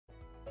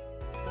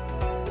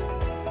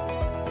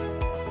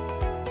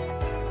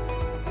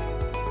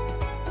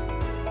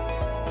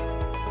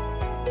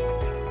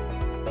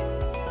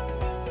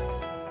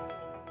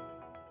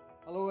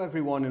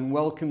everyone, and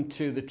welcome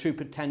to the True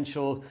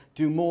Potential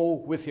Do More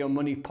with Your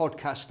Money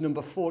podcast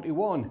number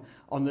 41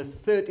 on the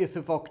 30th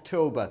of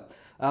October.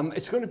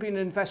 It's going to be an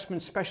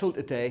investment special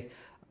today.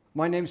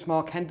 My name's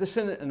Mark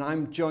Henderson and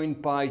I'm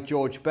joined by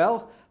George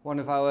Bell, one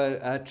of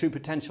our True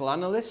Potential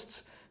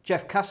analysts,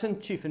 Jeff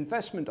Casson, Chief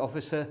Investment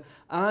Officer,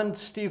 and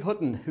Steve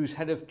Hutton, who's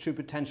Head of True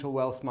Potential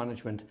Wealth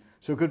Management.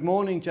 So good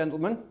morning,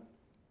 gentlemen.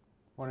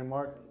 Morning,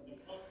 Mark.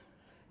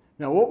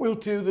 Now, what we'll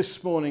do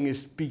this morning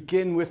is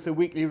begin with the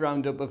weekly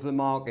roundup of the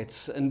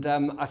markets, and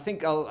I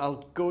think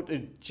I'll go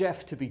to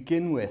Jeff to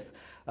begin with.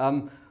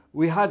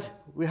 We had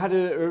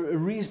a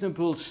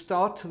reasonable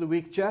start to the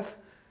week, Jeff,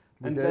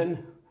 and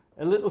then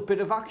a little bit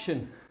of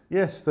action.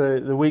 Yes,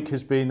 the week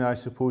has been, I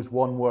suppose,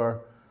 one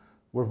where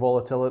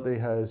volatility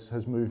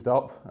has moved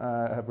up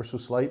ever so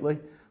slightly.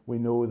 We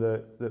know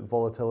that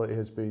volatility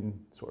has been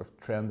sort of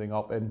trending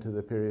up into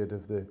the period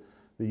of the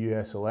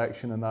US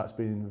election, and that's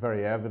been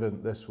very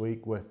evident this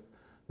week with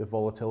the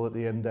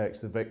volatility index,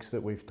 the VIX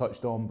that we've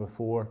touched on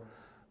before,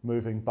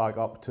 moving back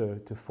up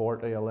to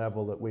 40, a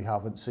level that we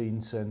haven't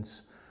seen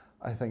since,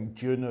 I think,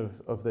 June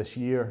of this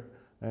year.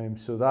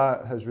 So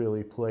that has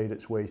really played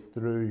its way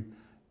through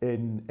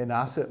in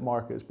asset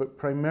markets, but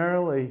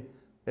primarily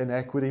in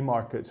equity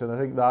markets. And I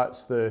think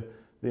that's the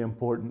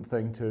important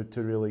thing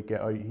to really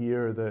get out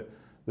here, that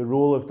the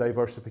role of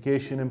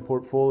diversification in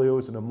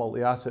portfolios and in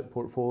multi-asset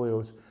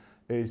portfolios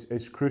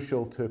is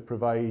crucial to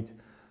provide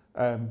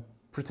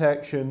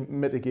protection,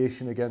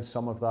 mitigation against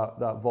some of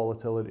that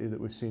volatility that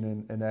we've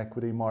seen in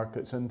equity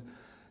markets. And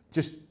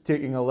just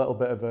taking a little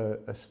bit of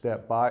a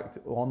step back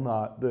on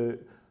that,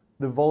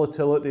 the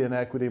volatility in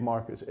equity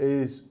markets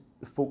is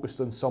focused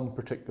on some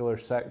particular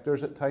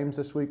sectors at times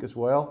this week as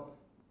well.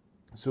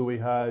 So we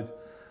had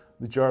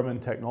the German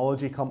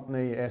technology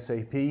company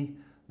SAP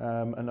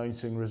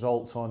announcing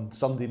results on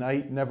Sunday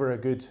night. Never a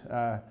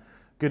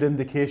good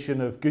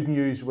indication of good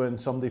news when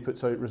somebody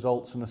puts out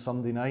results on a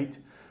Sunday night.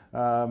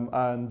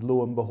 And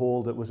lo and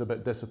behold, it was a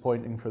bit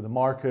disappointing for the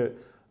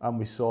market, and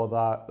we saw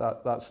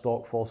that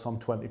stock fall some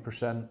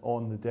 20%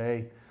 on the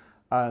day.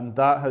 And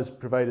that has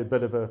provided a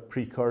bit of a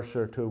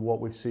precursor to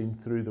what we've seen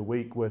through the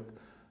week, with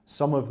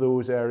some of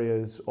those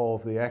areas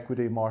of the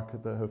equity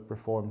market that have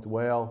performed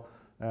well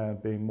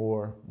being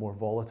more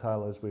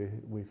volatile, as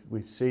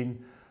we've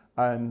seen.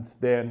 And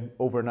then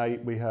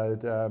overnight we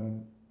had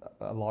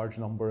a large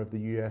number of the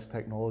US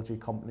technology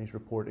companies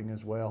reporting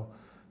as well.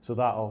 So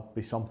that'll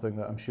be something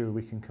that I'm sure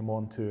we can come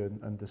on to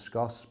and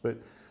discuss. But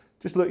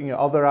just looking at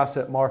other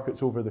asset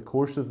markets over the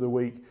course of the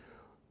week,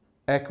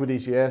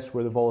 equities, yes,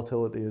 where the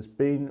volatility has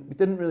been. We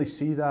didn't really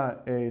see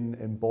that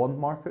in bond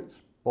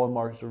markets. Bond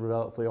markets are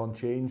relatively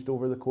unchanged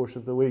over the course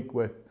of the week,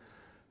 with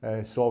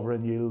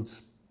sovereign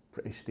yields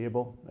pretty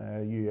stable.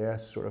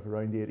 US sort of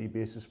around 80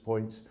 basis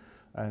points,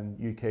 and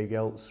UK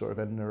gilts sort of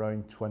in and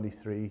around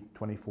 23,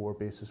 24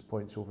 basis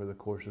points over the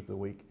course of the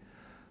week.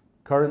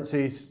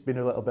 Currencies been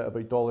a little bit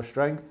about dollar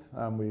strength,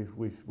 and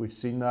we've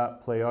seen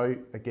that play out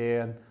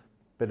again.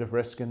 Bit of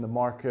risk in the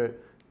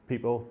market.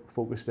 People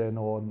focused in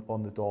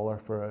on the dollar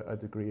for a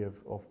degree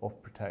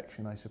of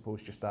protection, I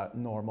suppose, just that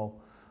normal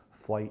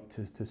flight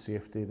to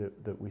safety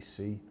that we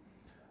see.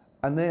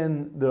 And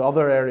then the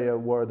other area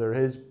where there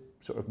is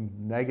sort of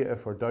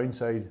negative or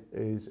downside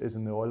is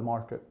in the oil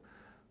market.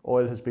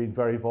 Oil has been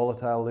very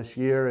volatile this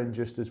year, and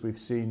just as we've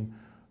seen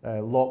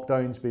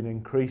lockdowns being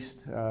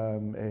increased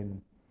in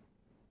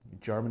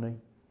Germany,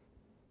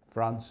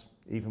 France,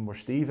 even where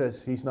Steve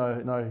is, he's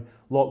now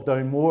locked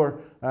down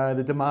more.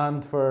 The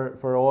demand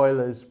for oil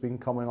has been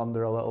coming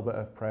under a little bit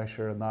of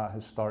pressure, and that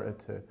has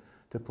started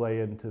to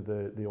play into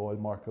the oil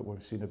market.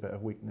 We've seen a bit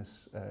of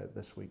weakness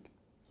this week.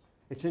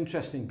 It's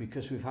interesting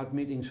because we've had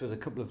meetings with a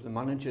couple of the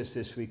managers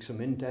this week, some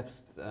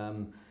in-depth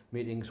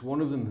meetings.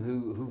 One of them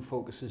who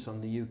focuses on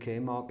the UK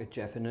market,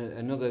 Jeff, and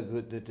another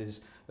that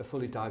is a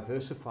fully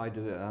diversified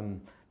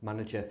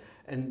manager.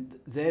 And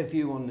their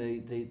view on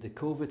the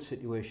COVID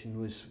situation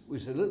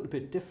was a little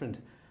bit different.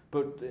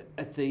 But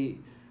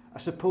I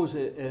suppose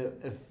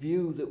a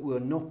view that we're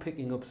not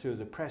picking up through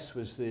the press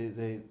was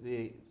the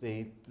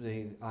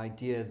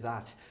idea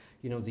that,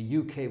 you know, the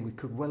UK, we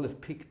could well have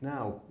peaked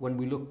now when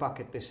we look back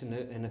at this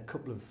in a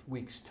couple of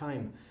weeks'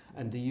 time,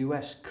 and the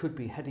US could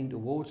be heading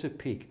towards a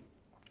peak.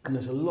 And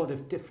there's a lot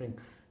of different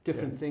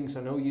things.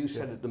 I know you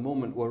said at the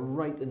moment we're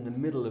right in the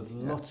middle of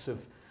lots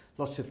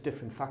of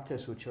different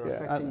factors which are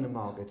affecting the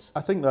markets.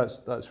 I think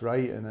that's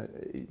right,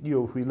 and you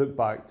know, if we look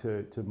back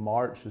to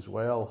March as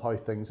well, how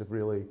things have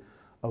really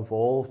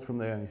evolved from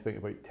there, and you think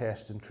about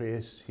test and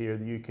trace here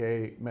in the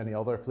UK, many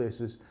other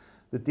places,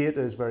 the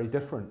data is very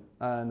different,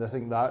 and I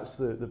think that's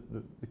the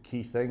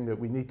key thing, that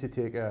we need to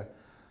take a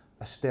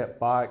step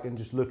back and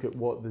just look at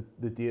what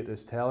the data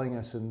is telling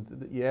us.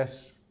 And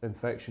yes,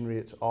 infection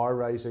rates are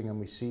rising, and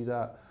we see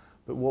that,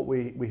 but what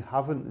we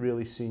haven't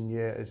really seen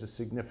yet is a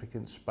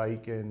significant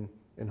spike in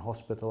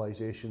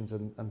hospitalizations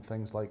and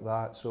things like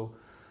that. So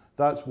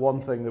that's one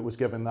thing that was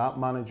giving that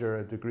manager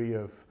a degree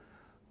of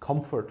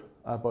comfort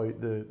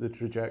about the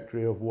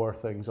trajectory of where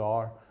things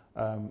are.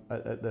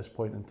 at this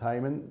point in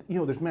time. And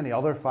there's many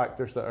other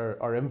factors that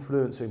are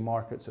influencing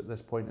markets at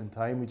this point in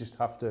time. We just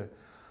have to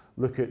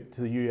look at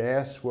the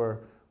US, where,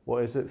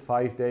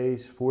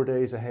 4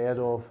 days ahead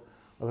of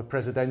a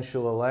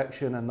presidential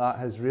election, and that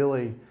has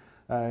really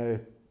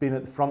been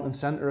at the front and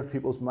centre of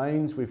people's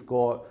minds. We've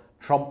got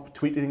Trump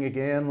tweeting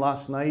again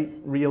last night,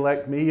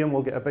 re-elect me and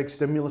we'll get a big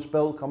stimulus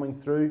bill coming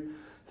through.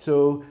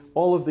 So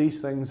all of these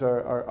things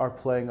are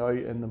playing out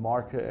in the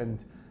market and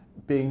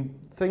being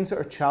things that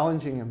are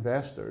challenging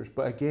investors,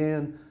 but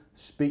again,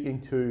 speaking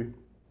to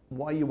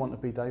why you want to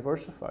be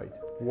diversified,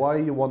 why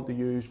you want to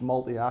use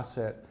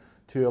multi-asset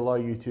to allow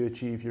you to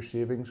achieve your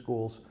savings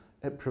goals.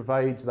 It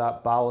provides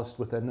that ballast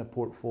within the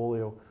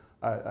portfolio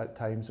at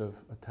times of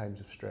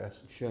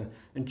stress. Sure.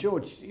 And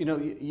George,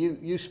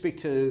 you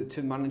speak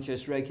to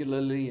managers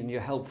regularly and you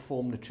help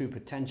form the True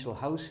Potential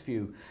House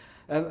view.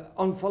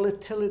 On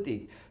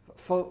volatility,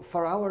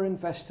 for our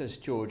investors,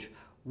 George,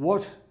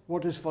 what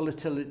does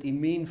volatility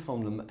mean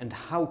from them, and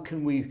how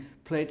can we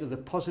play to the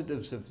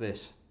positives of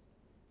this?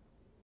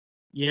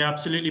 Yeah,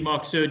 absolutely,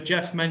 Mark. So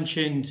Jeff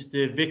mentioned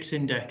the VIX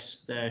index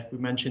there. We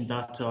mentioned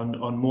that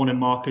on morning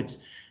markets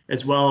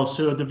as well.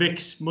 So the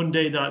VIX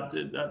Monday,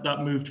 that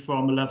moved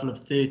from a level of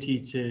 30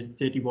 to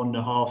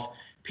 31.5,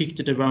 peaked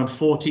at around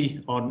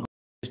 40 on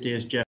Thursday,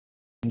 as Jeff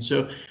mentioned.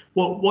 So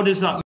what does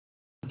that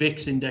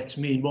VIX index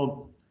mean?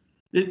 Well,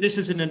 this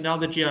is an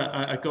analogy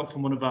I got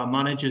from one of our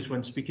managers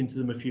when speaking to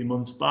them a few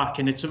months back,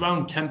 and it's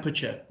around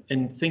temperature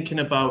and thinking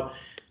about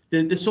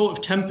the sort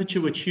of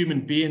temperature which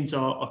human beings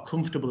are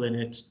comfortable in.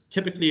 It's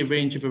typically a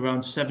range of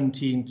around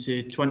 17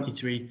 to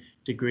 23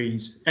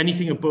 degrees.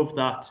 Anything above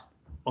that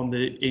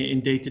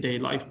in day-to-day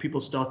life, people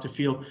start to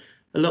feel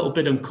a little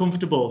bit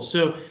uncomfortable.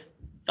 So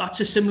that's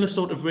a similar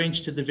sort of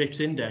range to the VIX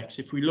index.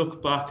 If we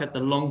look back at the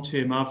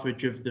long-term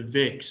average of the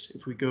VIX,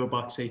 if we go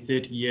back, say,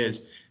 30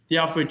 years, the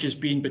average has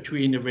been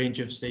between a range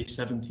of, say,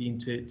 17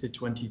 to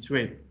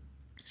 23.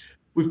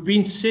 We've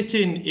been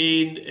sitting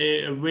in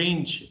a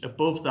range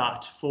above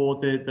that for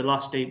the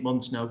last 8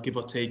 months now, give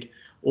or take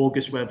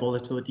August, where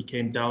volatility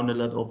came down a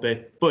little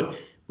bit. But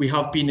we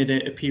have been in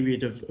a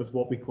period of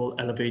what we call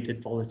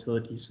elevated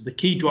volatility. So the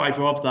key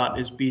driver of that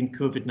has been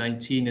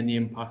COVID-19 and the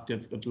impact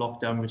of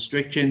lockdown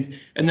restrictions.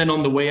 And then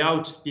on the way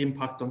out, the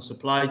impact on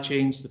supply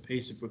chains, the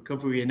pace of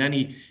recovery, and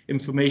any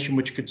information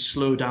which could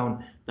slow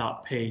down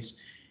that pace.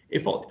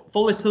 If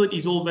volatility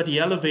is already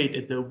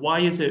elevated, though,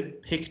 why is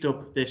it picked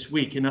up this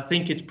week? And I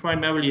think it's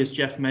primarily, as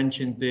Jeff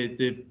mentioned,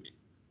 the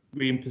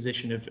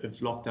reimposition of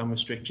lockdown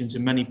restrictions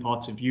in many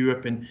parts of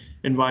Europe and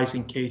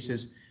rising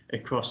cases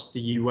across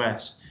the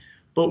US.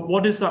 But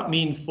what does that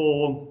mean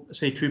for,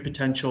 say, True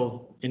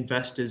Potential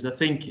investors? I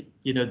think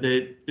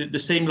the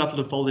same level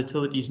of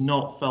volatility is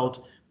not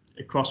felt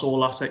across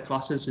all asset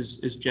classes,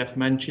 as Jeff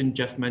mentioned.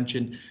 Jeff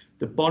mentioned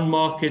the bond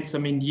markets. I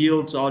mean,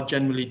 yields are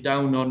generally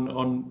down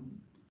on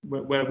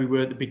where we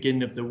were at the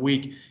beginning of the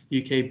week.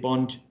 UK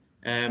bond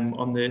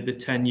on the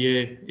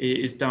 10-year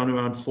is down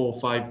around 4 or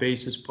 5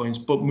 basis points,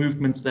 but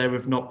movements there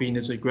have not been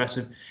as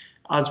aggressive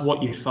as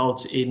what you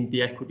felt in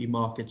the equity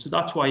market. So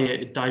that's why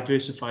a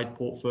diversified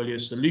portfolio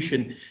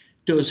solution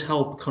does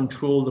help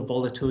control the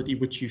volatility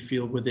which you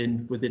feel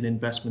within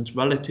investments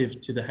relative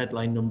to the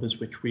headline numbers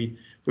which we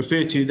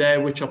refer to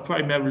there, which are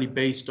primarily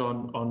based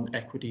on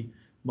equity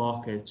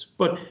markets.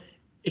 But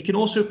it can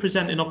also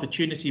present an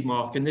opportunity,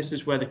 Mark, and this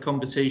is where the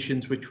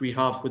conversations which we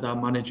have with our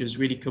managers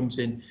really comes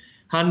in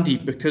handy,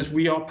 because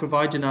we are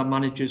providing our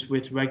managers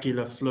with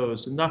regular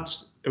flows, and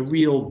that's a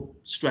real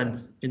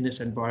strength in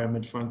this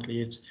environment,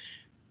 frankly. It's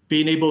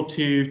being able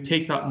to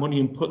take that money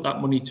and put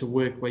that money to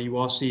work where you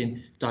are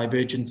seeing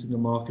divergence in the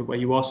market, where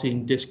you are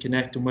seeing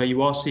disconnect, and where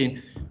you are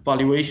seeing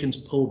valuations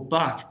pulled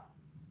back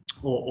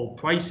or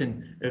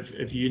pricing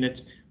of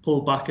units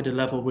pulled back at a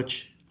level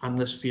which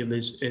analysts feel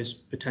is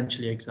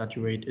potentially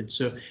exaggerated.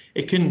 So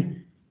it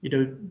can,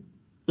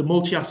 the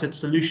multi-asset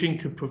solution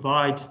could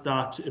provide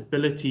that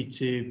ability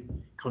to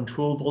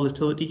control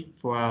volatility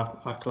for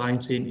our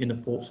clients in a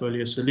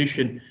portfolio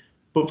solution,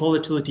 but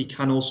volatility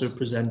can also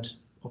present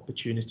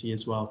opportunity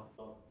as well.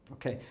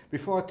 Okay,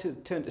 before I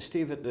turn to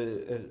Steve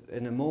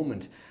in a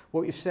moment,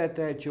 what you said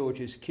there, George,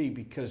 is key,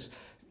 because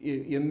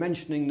you're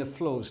mentioning the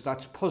flows.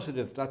 That's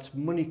positive. That's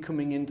money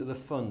coming into the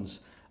funds.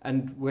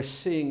 And we're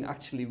seeing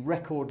actually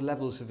record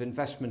levels of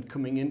investment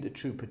coming into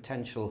True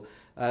Potential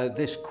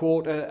this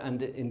quarter,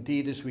 and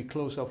indeed as we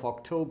close off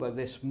October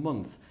this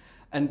month.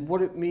 And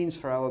what it means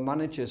for our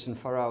managers and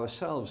for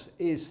ourselves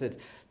is that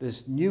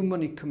there's new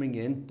money coming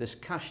in, there's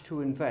cash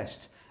to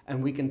invest,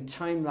 and we can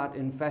time that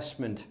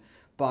investment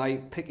by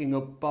picking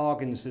up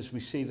bargains as we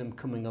see them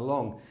coming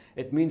along.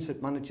 It means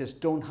that managers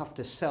don't have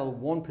to sell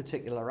one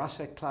particular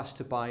asset class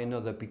to buy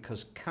another,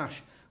 because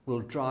cash will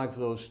drive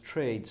those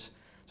trades.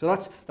 So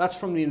that's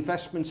from the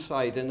investment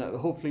side, and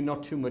hopefully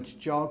not too much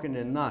jargon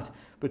in that.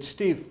 But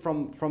Steve,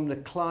 from the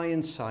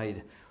client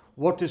side,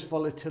 what does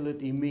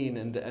volatility mean,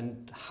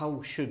 and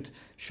how should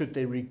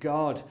they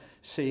regard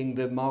seeing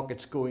the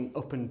markets going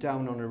up and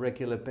down on a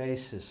regular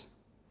basis?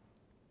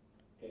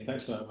 Okay,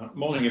 thanks for that.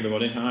 Morning,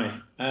 everybody. Hi.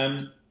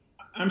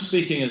 I'm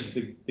speaking as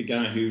the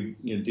guy who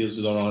deals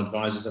with our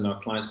advisors and our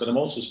clients, but I'm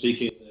also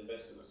speaking as an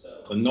investor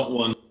myself, and not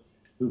one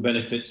who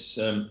benefits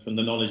from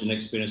the knowledge and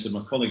experience of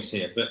my colleagues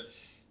here. But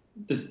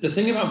the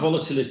thing about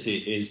volatility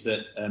is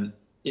that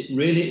it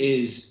really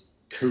is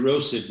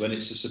corrosive when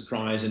it's a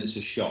surprise and it's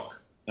a shock.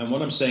 And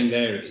what I'm saying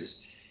there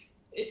is,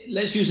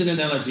 let's use an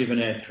analogy of an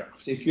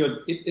aircraft.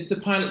 If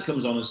the pilot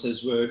comes on and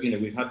says,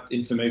 we've had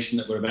information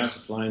that we're about to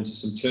fly into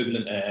some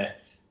turbulent air,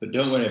 but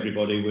don't worry,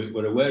 everybody,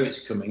 we're aware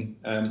it's coming.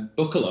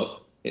 Buckle up.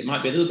 It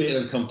might be a little bit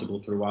uncomfortable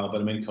for a while, but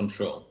I'm in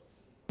control.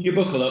 You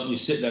buckle up, you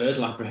sit there a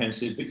little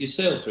apprehensive, but you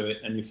sail through it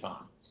and you're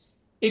fine.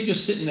 If you're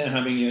sitting there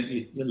having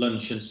your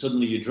lunch and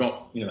suddenly you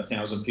drop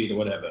 1,000 feet or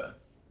whatever,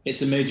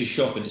 it's a major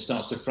shock and it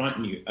starts to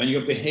frighten you. And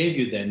your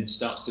behavior then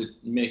starts to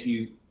make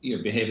you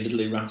behave a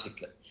little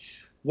erratically.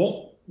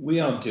 What we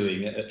are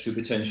doing at True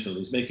Potential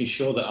is making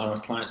sure that our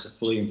clients are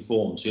fully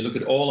informed. So you look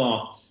at all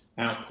our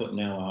output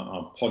now,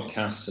 our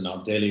podcasts and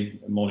our daily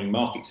morning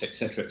markets,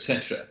 etc.,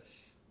 etc.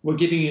 We're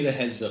giving you the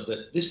heads up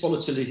that this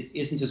volatility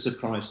isn't a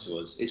surprise to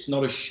us. It's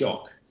not a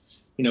shock.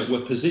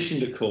 We're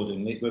positioned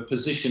accordingly. We're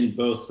positioned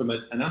both from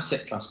an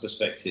asset class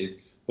perspective,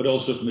 but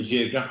also from a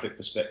geographic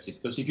perspective.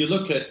 Because if you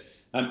look at,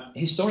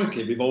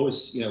 historically, we've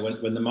always,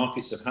 when the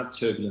markets have had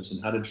turbulence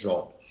and had a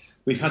drop,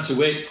 we've had to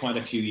wait quite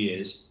a few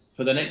years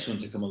for the next one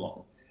to come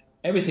along.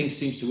 Everything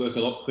seems to work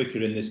a lot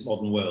quicker in this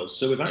modern world.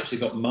 So we've actually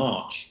got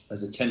March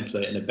as a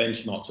template and a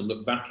benchmark to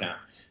look back at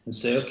and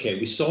say, okay,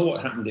 we saw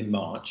what happened in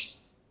March.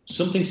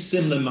 Something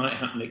similar might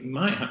happen. It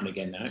might happen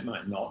again now, it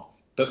might not.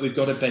 But we've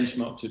got a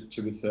benchmark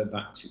to refer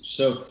back to.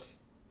 So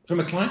from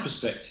a client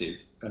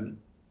perspective,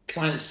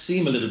 clients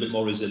seem a little bit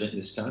more resilient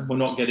this time. We're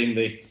not getting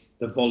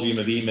the volume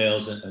of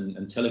emails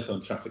and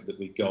telephone traffic that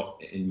we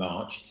got in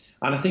March.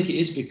 And I think it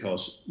is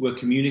because we're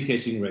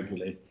communicating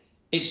regularly.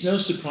 It's no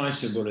surprise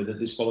to everybody that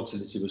this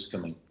volatility was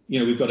coming.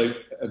 We've got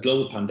a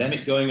global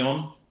pandemic going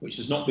on, which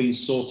has not been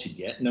sorted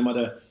yet. No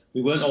matter,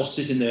 we weren't all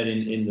sitting there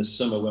in the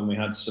summer when we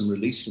had some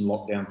release from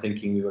lockdown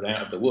thinking we were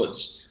out of the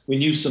woods. We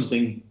knew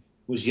something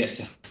was yet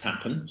to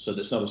happen, so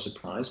that's not a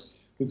surprise.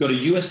 We've got a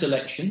US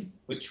election,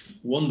 which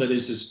one that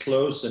is as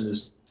close and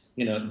as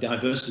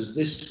diverse as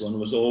this one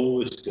was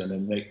always going to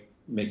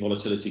make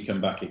volatility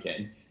come back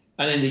again.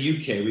 And in the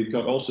UK, we've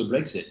got also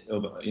Brexit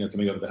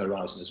coming over the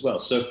horizon as well.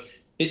 So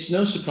it's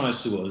no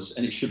surprise to us,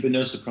 and it should be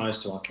no surprise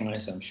to our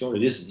clients, I'm sure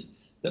it isn't,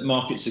 that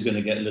markets are going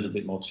to get a little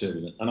bit more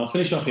turbulent. And I'll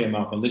finish off here,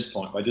 Mark, on this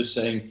point by just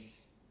saying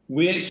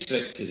we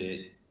expected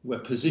it, we're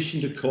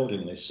positioned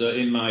accordingly. So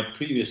in my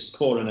previous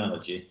poor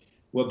analogy,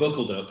 we're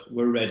buckled up,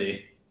 we're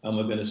ready, and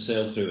we're going to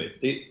sail through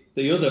it.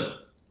 The other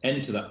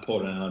end to that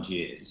poor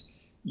analogy is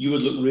you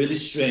would look really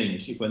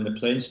strange if when the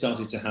plane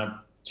started to have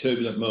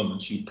turbulent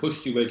moments, you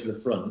pushed your way to the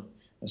front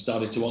and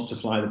started to want to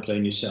fly the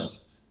plane yourself.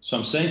 So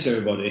I'm saying to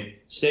everybody,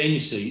 stay in your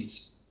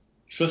seats,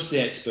 trust the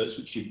experts,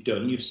 which you've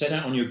done. You've set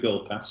out on your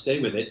goal path, stay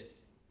with it.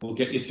 We'll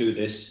get you through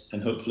this,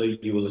 and hopefully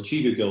you will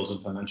achieve your goals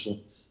and financial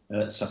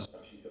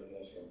satisfaction.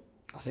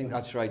 I think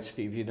that's right,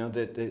 Steve.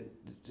 The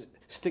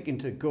sticking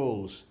to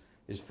goals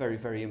is very,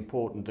 very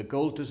important. The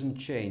goal doesn't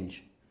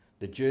change.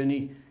 The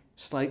journey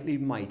slightly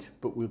might,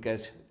 but we'll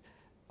get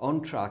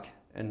on track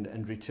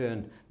and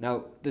return.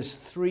 Now, there's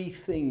three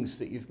things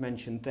that you've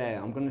mentioned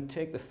there. I'm going to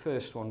take the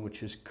first one,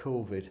 which is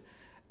COVID.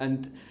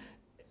 And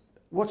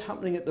what's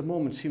happening at the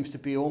moment seems to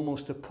be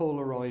almost a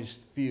polarized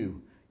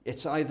view.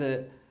 It's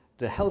either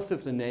the health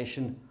of the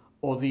nation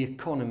or the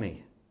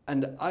economy.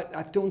 And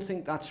I don't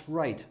think that's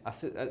right.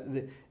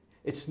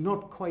 It's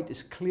not quite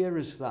as clear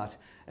as that.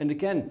 And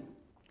again,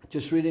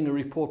 just reading a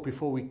report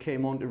before we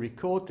came on to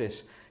record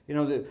this,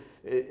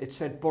 it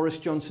said Boris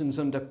Johnson's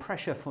under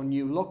pressure for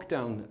new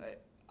lockdown.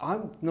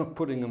 I'm not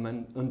putting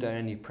him under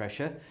any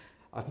pressure.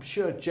 I'm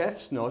sure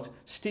Jeff's not.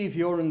 Steve,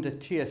 you're under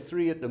tier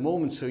 3 at the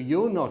moment, so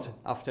you're not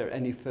after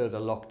any further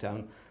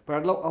lockdown.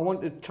 But I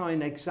want to try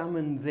and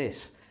examine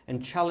this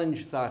and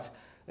challenge that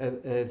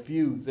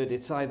view that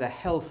it's either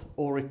health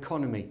or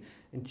economy.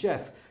 And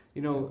Jeff,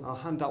 I'll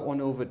hand that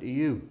one over to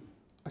you.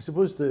 I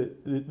suppose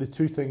the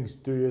two things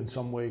do in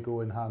some way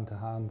go in hand to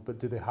hand, but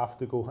do they have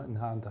to go in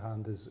hand to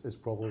hand is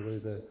probably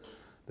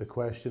the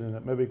question. And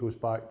it maybe goes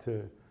back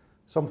to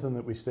something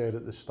that we said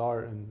at the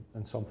start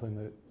and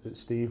something that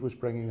Steve was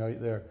bringing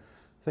out there,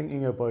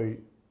 thinking about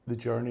the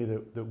journey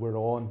that we're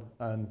on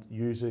and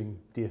using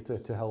data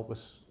to help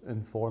us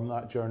inform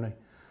that journey.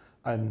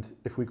 And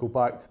if we go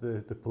back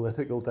to the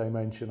political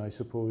dimension, I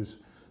suppose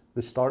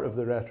the start of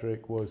the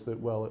rhetoric was that,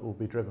 well, it will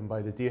be driven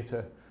by the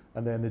data.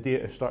 And then the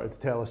data started to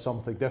tell us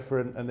something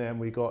different, and then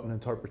we got an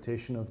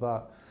interpretation of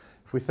that.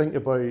 If we think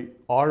about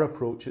our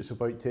approach, it's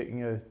about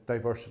taking a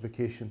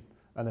diversification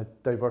and a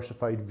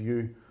diversified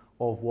view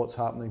of what's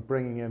happening,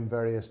 bringing in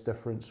various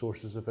different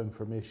sources of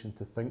information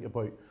to think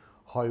about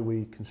how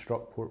we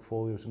construct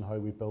portfolios and how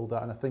we build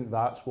that. And I think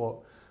that's what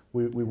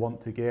we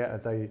want to get,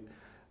 a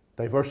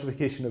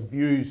diversification of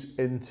views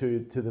into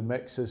the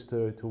mix as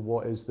to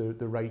what is the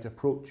right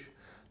approach.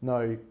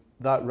 Now,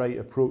 that right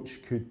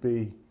approach could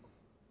be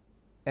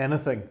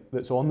anything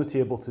that's on the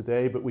table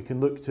today, but we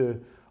can look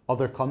to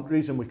other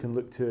countries, and we can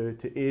look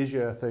to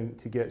Asia, I think,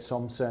 to get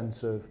some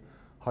sense of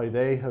how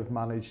they have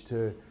managed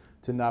to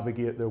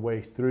navigate their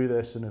way through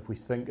this. And if we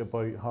think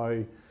about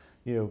how,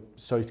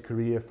 South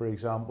Korea, for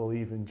example,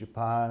 even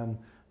Japan,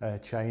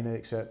 China,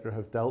 etc.,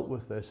 have dealt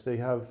with this, they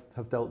have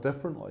dealt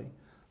differently,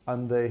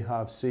 and they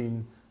have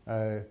seen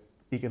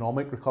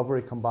economic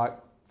recovery come back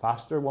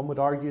faster, one would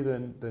argue,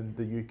 than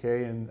the UK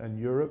and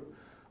Europe,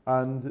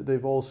 and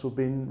they've also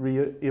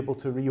been able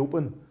to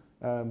reopen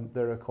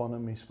their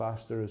economies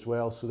faster as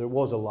well. So there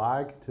was a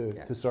lag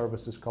to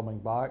services coming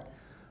back,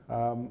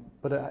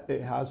 but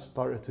it has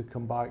started to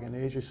come back in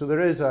Asia. So there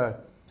is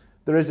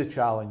a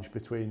challenge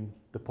between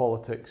the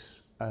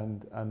politics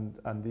and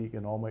the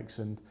economics,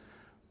 and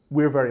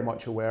we're very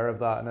much aware of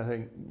that. And I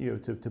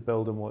think, to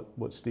build on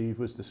what Steve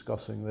was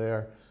discussing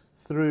there,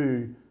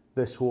 through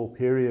this whole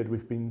period,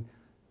 we've been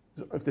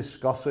sort of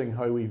discussing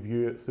how we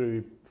view it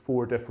through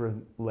 4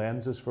 different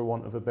lenses, for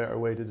want of a better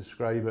way to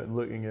describe it, and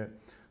looking at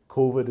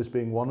COVID as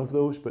being one of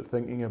those, but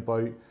thinking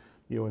about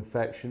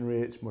infection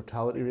rates,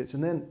 mortality rates,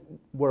 and then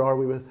where are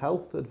we with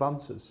health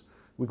advances?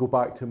 We go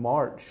back to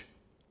March.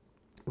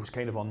 It was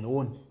kind of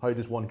unknown. How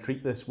does one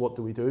treat this? What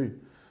do we do?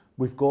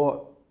 We've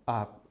got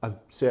a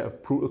set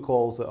of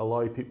protocols that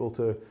allow people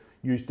to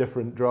use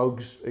different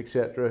drugs,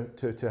 etc.,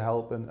 to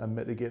help and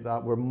mitigate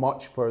that. We're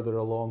much further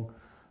along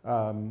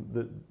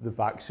the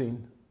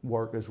vaccine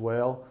work as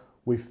well.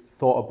 We've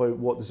thought about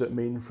what does it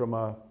mean from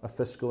a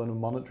fiscal and a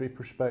monetary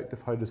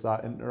perspective, how does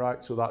that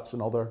interact? So that's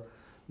another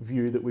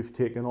view that we've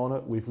taken on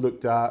it. We've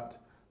looked at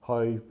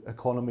how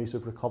economies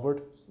have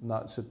recovered, and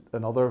that's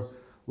another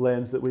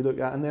lens that we look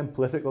at. And then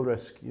political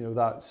risk,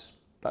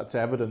 that's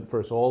evident for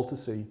us all to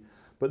see.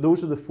 But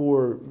those are the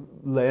 4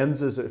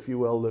 lenses, if you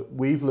will, that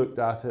we've looked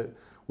at it.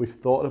 We've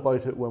thought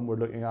about it when we're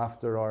looking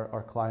after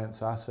our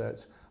clients'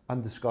 assets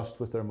and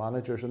discussed with their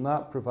managers, and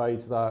that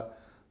provides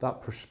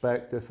that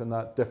perspective and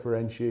that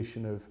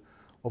differentiation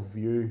of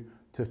view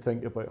to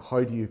think about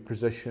how do you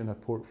position a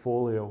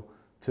portfolio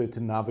to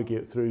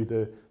navigate through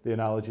the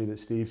analogy that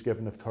Steve's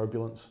given of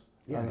turbulence.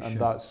 Yeah, and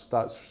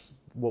that's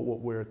what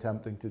we're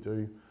attempting to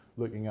do,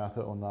 looking at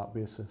it on that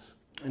basis.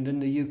 And in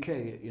the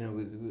UK,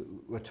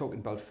 we're talking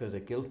about further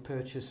gilt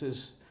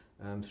purchases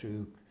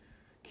through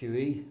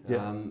QE,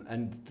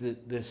 and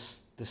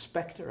the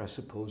spectre, I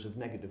suppose, of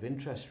negative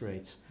interest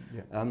rates.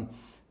 Yeah.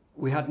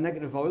 We had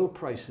negative oil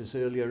prices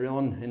earlier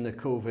on in the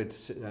COVID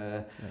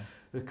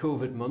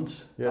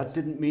months. Yes. That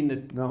didn't mean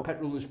that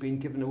petrol was being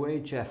given away,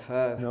 Jeff.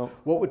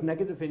 What would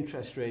negative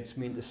interest rates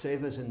mean to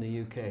savers in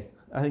the UK?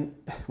 I think,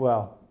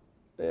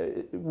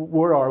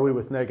 where are we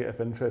with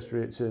negative interest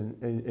rates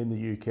in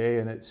the UK?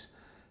 And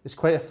it's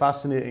quite a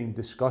fascinating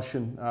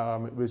discussion.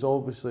 It was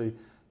obviously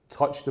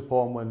touched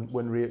upon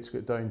when rates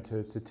got down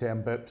to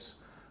 10 bips.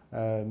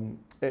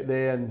 It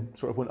then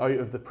sort of went out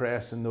of the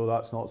press, and no,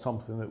 that's not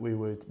something that we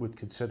would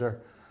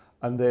consider.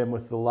 And then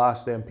with the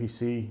last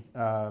MPC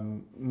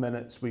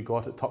minutes, we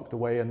got it tucked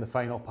away in the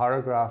final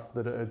paragraph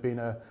that it had been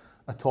a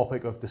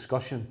topic of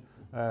discussion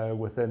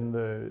within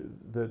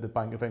the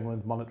Bank of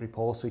England Monetary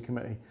Policy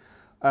Committee.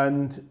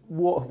 And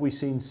what have we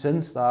seen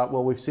since that?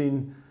 Well, we've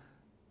seen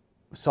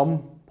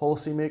some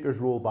policymakers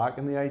roll back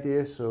on the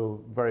idea,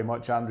 so very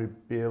much Andrew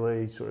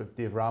Bailey, sort of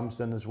Dave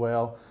Ramsden as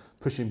well,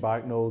 pushing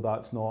back, no,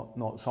 that's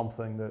not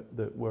something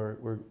that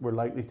we're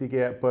likely to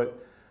get. But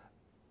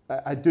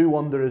I do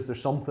wonder, is there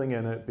something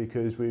in it?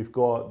 Because we've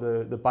got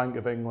the Bank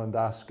of England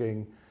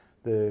asking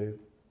the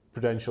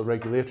Prudential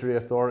Regulatory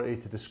Authority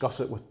to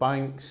discuss it with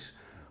banks.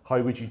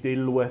 How would you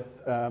deal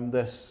with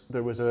this?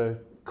 There was a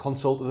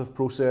consultative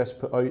process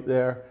put out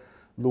there.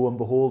 Lo and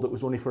behold, it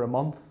was only for a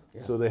month.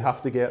 Yeah. So they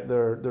have to get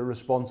their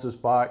responses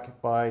back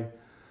by,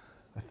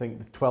 I think,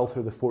 the 12th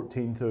or the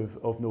 14th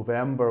of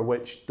November,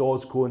 which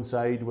does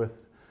coincide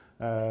with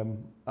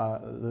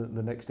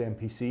the next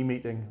MPC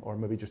meeting, or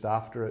maybe just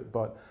after it.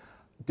 But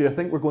do I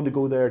think we're going to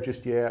go there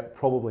just yet?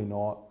 Probably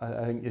not.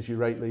 I think, as you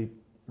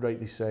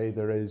rightly say,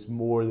 there is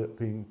more that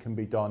can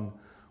be done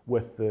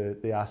with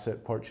the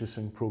asset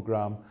purchasing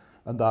programme,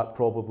 and that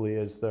probably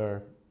is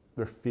their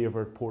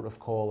favoured port of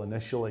call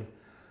initially.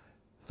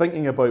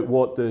 Thinking about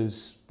what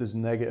does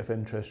negative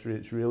interest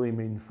rates really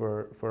mean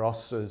for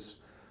us as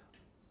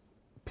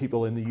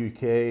people in the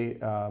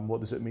UK,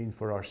 what does it mean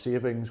for our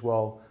savings?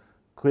 Well,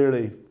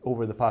 clearly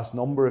over the past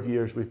number of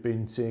years we've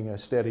been seeing a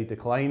steady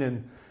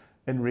decline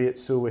in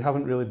rates, so we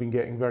haven't really been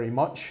getting very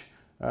much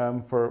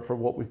for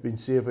what we've been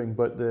saving.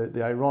 But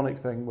the ironic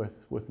thing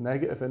with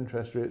negative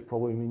interest rates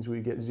probably means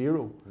we get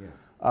zero. Yeah.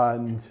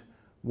 And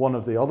one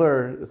of the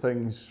other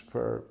things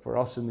for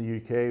us in the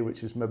UK,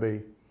 which is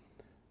maybe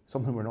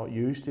something we're not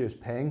used to, is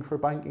paying for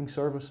banking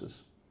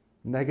services.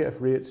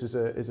 Negative rates is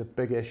a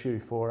big issue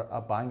for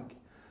a bank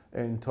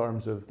in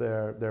terms of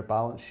their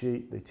balance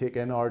sheet. They take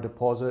in our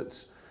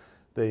deposits,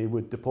 they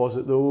would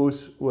deposit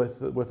those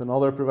with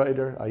another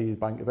provider, i.e.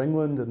 Bank of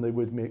England, and they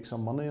would make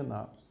some money on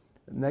that.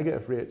 At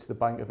negative rates, the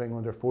Bank of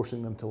England are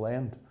forcing them to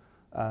lend,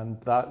 and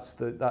that's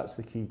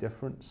the key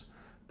difference.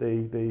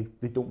 They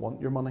don't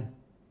want your money.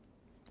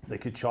 They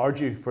could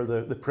charge you for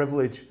the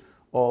privilege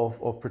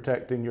of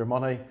protecting your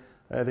money,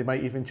 They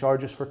might even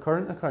charge us for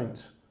current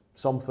accounts,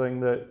 something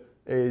that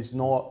is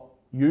not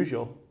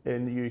usual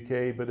in the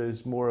UK, but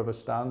is more of a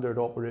standard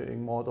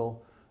operating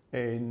model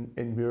in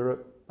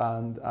Europe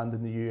and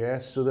in the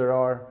US. So there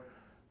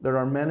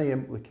are many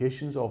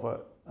implications of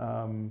it.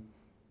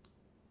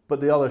 But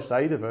the other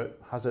side of it,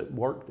 has it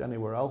worked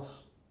anywhere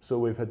else? So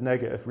we've had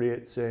negative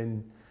rates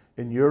in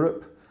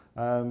Europe.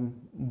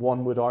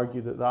 One would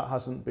argue that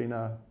hasn't been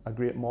a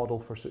great model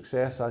for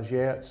success as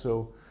yet.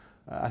 So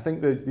I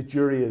think the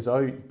jury is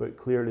out, but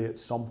clearly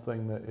it's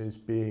something that is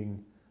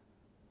being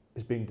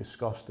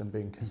discussed and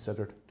being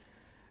considered.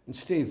 And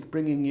Steve,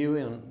 bringing you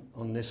in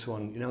on this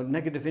one,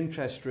 negative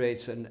interest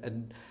rates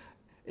and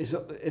is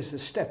a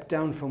step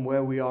down from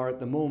where we are at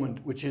the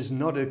moment, which is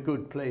not a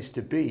good place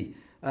to be.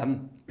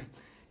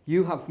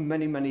 You have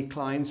many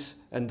clients,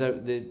 and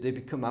they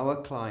become our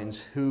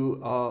clients, who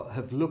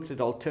have looked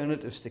at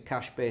alternatives to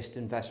cash-based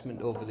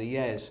investment over the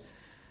years.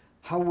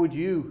 How would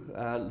you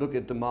look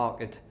at the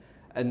market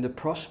and the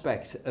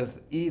prospect of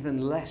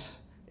even less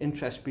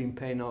interest being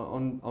paid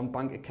on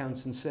bank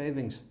accounts and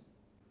savings?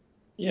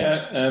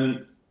 Yeah,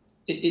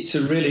 it's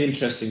a really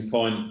interesting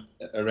point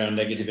around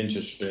negative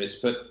interest rates,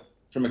 but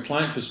from a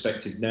client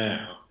perspective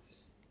now,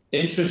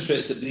 interest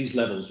rates at these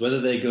levels,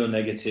 whether they go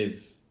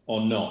negative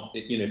or not,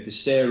 if they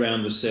stay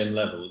around the same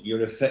level,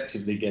 you're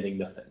effectively getting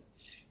nothing.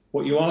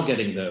 What you are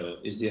getting, though,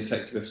 is the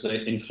effect of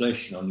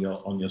inflation on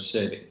your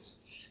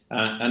savings.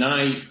 And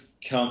I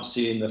can't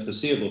see in the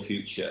foreseeable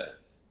future,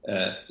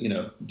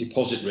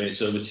 deposit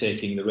rates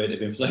overtaking the rate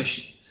of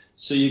inflation.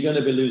 So you're going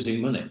to be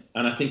losing money.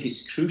 And I think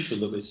it's crucial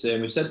that we've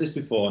said this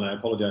before, and I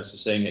apologise for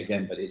saying it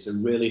again, but it's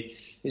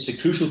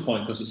a crucial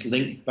point because it's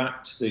linked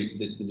back to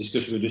the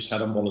discussion we just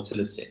had on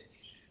volatility.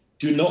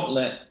 Do not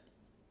let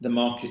the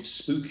market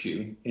spook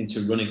you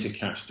into running to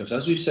cash, because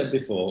as we've said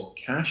before,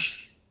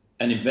 cash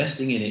and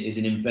investing in it is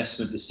an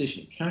investment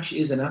decision. Cash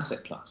is an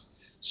asset class.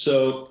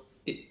 So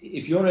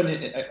if you're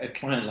a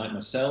client like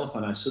myself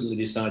and I suddenly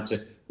decide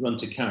to run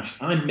to cash,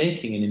 I'm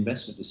making an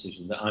investment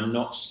decision that I'm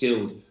not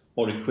skilled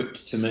or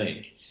equipped to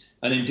make.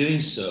 And in doing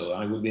so,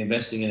 I would be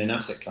investing in an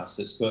asset class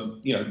that's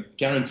got,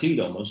 guaranteed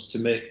almost to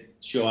make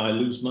sure I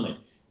lose money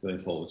going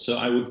forward. So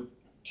I would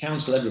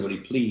counsel everybody,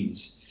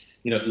 please,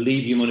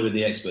 leave your money with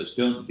the experts.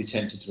 Don't be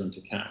tempted to run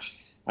to cash.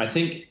 I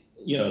think,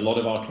 a lot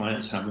of our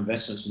clients have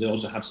investments, but they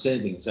also have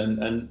savings,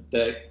 and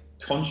they're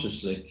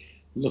consciously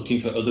looking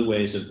for other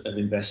ways of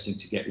investing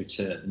to get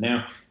return.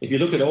 Now, if you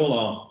look at all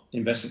our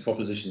investment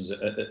propositions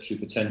at True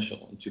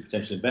Potential and True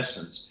Potential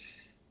Investments,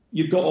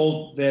 you've got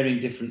all varying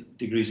different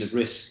degrees of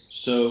risk.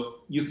 So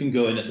you can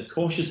go in at the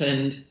cautious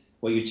end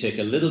where you take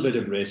a little bit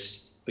of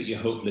risk, but you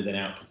hopefully then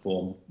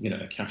outperform,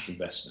 a cash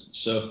investment.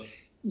 So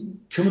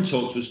come and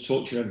talk to us,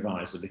 talk to your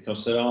advisor,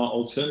 because there are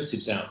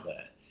alternatives out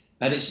there.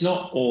 And it's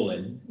not all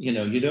in,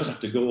 you don't have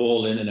to go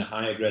all in a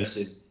high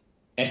aggressive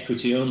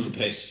equity only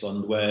based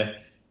fund where,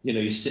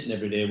 you're sitting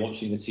every day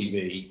watching the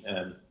TV,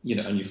 and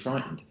you're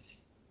frightened.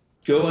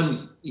 Go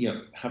and,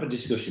 have a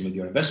discussion with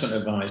your investment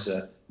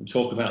advisor and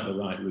talk about the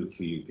right route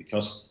for you,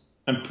 because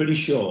I'm pretty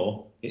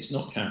sure it's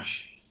not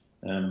cash.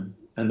 And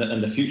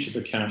the future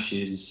for cash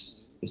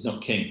is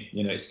not king.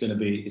 It's going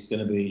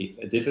to be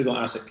a difficult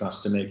asset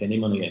class to make any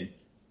money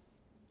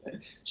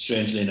in,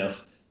 strangely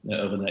enough,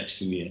 over the next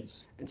few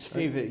years. And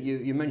Steve,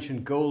 you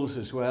mentioned goals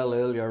as well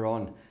earlier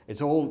on.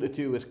 It's all to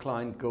do with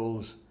client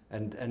goals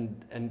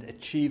and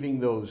achieving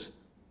those,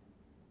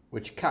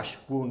 which cash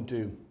won't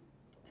do.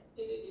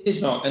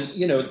 It's not. And,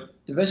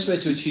 the best way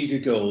to achieve your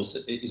goals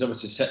is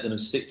obviously to set them and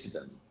stick to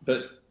them.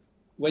 But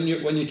when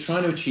you're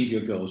trying to achieve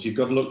your goals, you've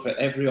got to look for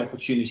every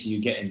opportunity you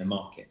get in the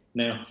market.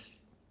 Now,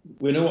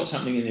 we know what's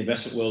happening in the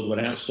investment world. We're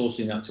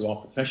outsourcing that to our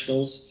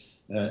professionals,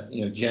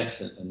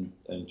 Jeff and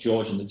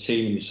George and the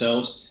team and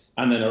yourselves,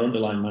 and then our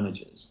underlying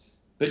managers.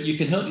 But you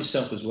can help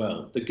yourself as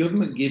well. The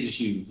government gives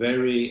you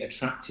very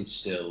attractive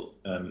still,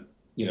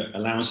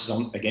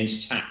 allowances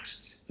against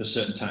tax for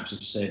certain types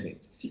of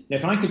savings. Now,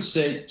 if I could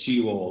say to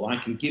you all, I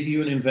can give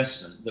you an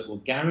investment that will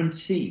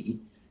guarantee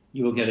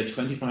you will get a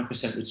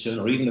 25% return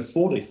or even a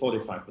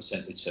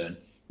 45% return,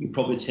 you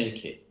probably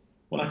take it.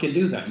 Well, I can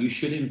do that. You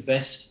should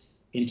invest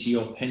into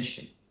your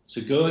pension.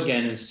 So go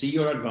again and see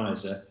your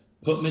advisor,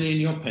 put money in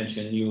your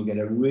pension, and you will get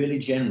a really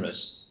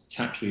generous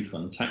tax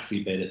refund, tax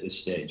rebate at this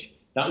stage.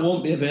 That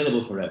won't be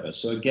available forever.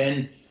 So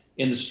again,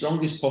 in the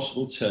strongest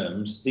possible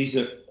terms, these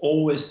are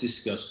always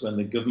discussed when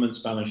the government's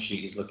balance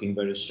sheet is looking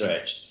very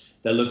stretched.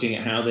 They're looking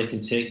at how they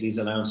can take these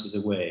allowances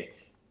away.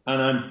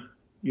 And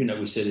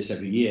we say this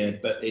every year,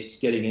 but it's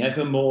getting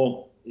ever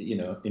more,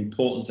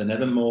 important and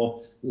ever more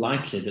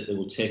likely that they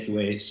will take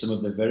away some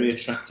of the very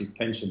attractive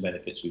pension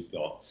benefits we've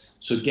got.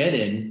 So get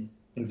in,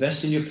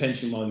 invest in your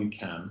pension while you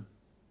can,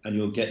 and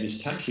you'll get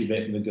this tax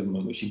rebate from the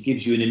government, which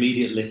gives you an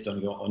immediate lift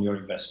on your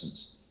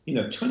investments.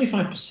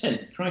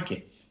 25%,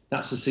 crikey,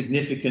 that's a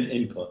significant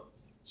input.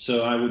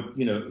 So I would,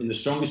 in the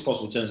strongest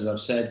possible terms, as I've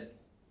said,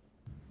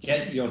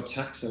 get your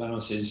tax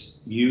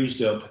allowances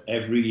used up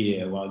every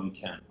year while you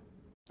can.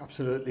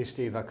 Absolutely,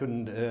 Steve. I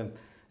couldn't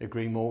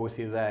agree more with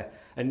you there.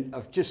 And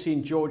I've just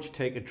seen George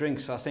take a drink,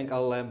 so I think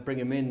I'll bring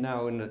him in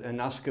now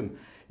and ask him.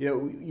 You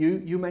know,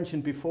 you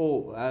mentioned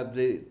before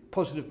the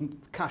positive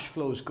cash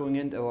flows going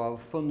into our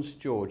funds,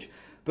 George,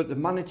 but the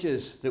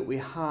managers that we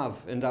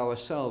have and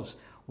ourselves,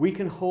 we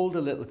can hold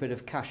a little bit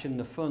of cash in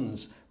the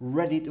funds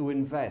ready to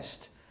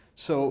invest.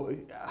 So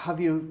have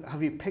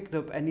you picked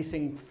up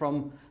anything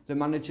from the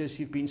managers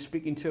you've been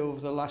speaking to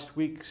over the last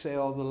week, say,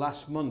 or the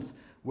last month,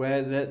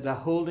 where they're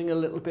holding a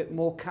little bit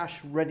more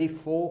cash ready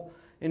for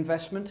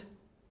investment?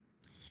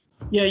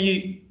 Yeah,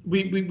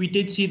 we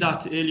did see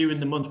that earlier in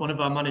the month. One of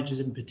our managers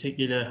in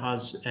particular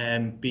has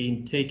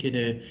been taking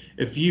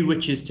a view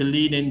which is to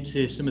lean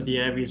into some of the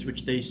areas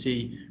which they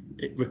see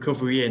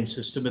recovery in.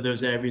 So some of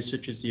those areas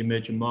such as the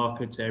emerging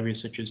markets,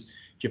 areas such as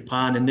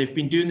Japan, and they've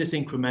been doing this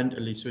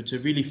incrementally. So it's a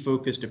really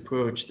focused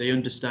approach. They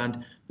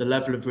understand the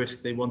level of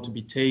risk they want to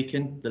be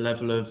taking, the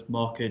level of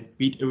market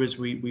beta, as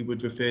we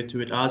would refer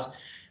to it as,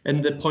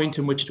 and the point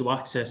in which to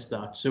access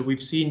that. So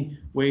we've seen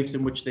waves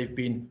in which they've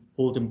been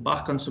holding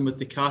back on some of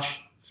the cash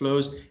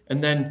flows,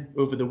 and then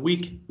over the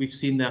week we've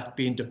seen that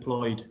being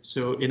deployed.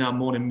 So in our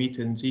morning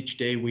meetings each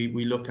day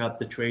we look at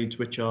the trades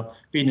which are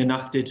being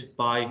enacted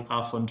by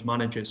our fund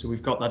manager. So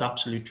we've got that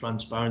absolute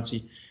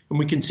transparency, and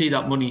we can see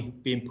that money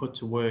being put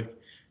to work.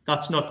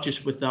 That's not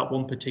just with that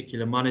one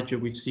particular manager.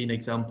 We've seen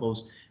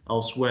examples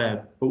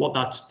elsewhere, but what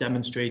that's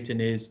demonstrating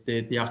is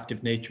the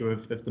active nature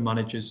of the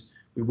managers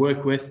we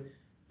work with,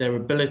 their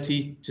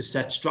ability to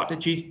set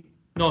strategy,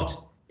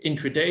 not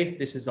intraday.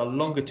 This is a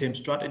longer term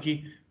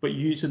strategy, but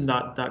using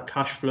that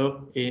cash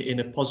flow in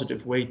a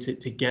positive way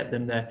to get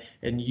them there,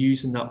 and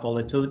using that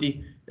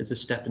volatility as a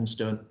stepping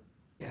stone.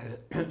 Yeah,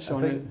 so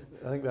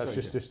I think that's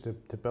just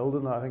to build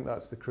on that. I think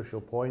that's the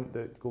crucial point,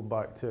 that going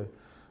back to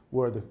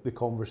where the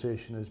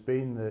conversation has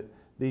been, that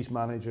these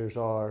managers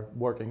are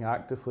working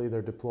actively,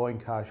 they're deploying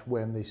cash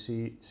when they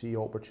see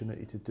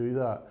opportunity to do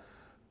that.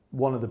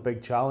 One of the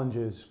big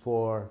challenges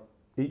for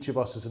each of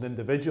us as an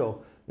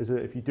individual is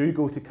that if you do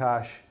go to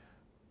cash,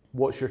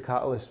 what's your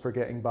catalyst for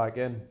getting back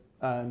in?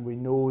 And we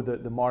know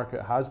that the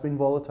market has been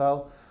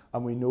volatile,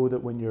 and we know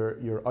that when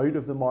you're out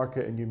of the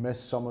market and you miss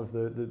some of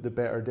the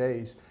better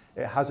days,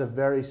 it has a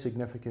very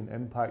significant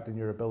impact on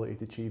your ability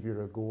to achieve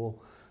your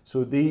goal.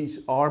 So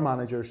our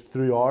managers,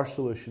 through our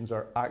solutions,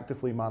 are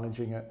actively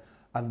managing it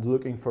and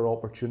looking for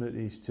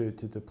opportunities to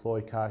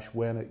deploy cash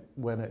when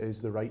it is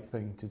the right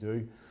thing to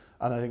do.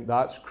 And I think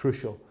that's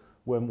crucial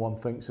when one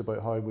thinks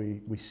about how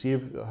we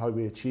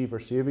achieve our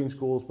savings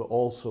goals, but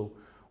also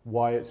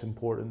why it's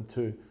important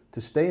to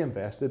stay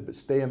invested, but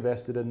stay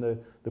invested in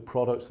the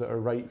products that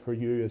are right for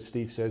you, as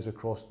Steve says,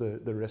 across the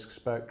risk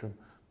spectrum,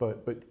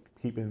 but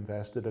keep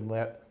invested and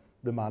let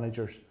the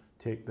managers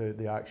take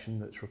the action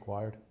that's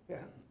required. Yeah.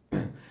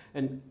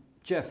 And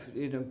Jeff,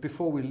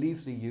 before we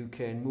leave the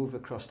UK and move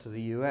across to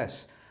the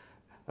US,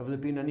 have there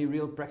been any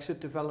real Brexit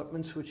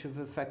developments which have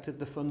affected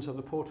the funds or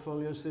the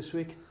portfolios this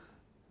week?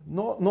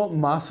 Not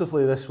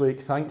massively this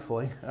week,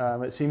 thankfully.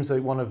 It seems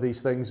like one of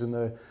these things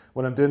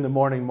when I'm doing the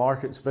morning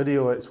markets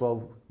video, it's,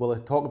 well, will I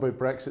talk about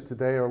Brexit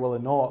today or will I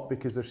not?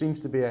 Because there seems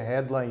to be a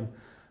headline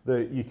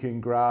that you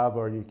can grab,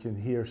 or you can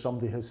hear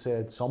somebody has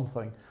said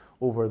something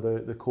over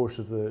the course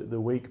of the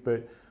week.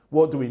 But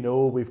what do we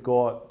know? We've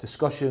got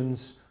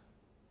discussions,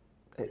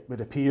 it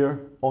would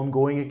appear,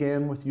 ongoing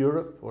again with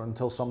Europe, or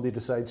until somebody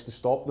decides to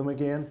stop them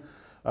again.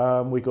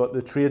 We got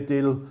the trade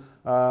deal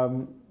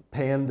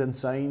penned and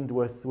signed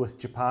with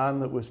Japan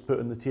that was put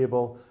on the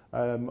table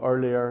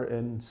earlier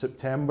in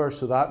September,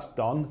 so that's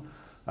done.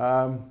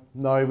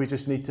 Now we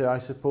just need to, I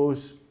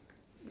suppose,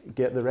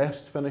 get the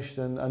rest finished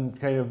and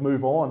kind of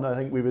move on. I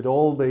think we would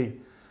all be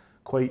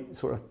quite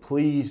sort of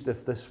pleased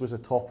if this was a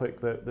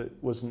topic that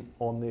wasn't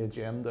on the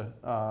agenda.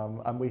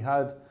 And we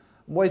had,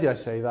 why do I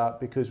say that?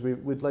 Because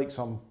we'd like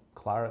some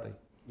clarity.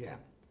 Yeah.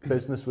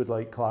 Business would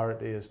like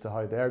clarity as to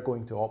how they're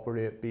going to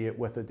operate, be it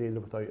with a deal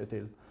or without a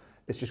deal.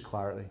 It's just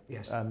clarity.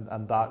 Yes.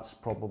 And that's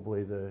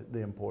probably the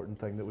important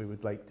thing that we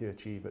would like to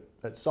achieve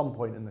at some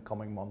point in the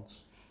coming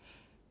months.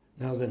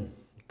 Now then,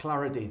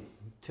 clarity.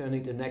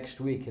 Turning to next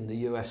week in the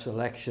US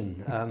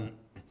election.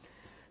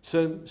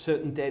 So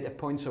certain data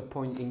points are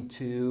pointing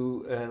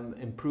to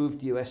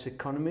improved US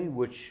economy,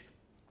 which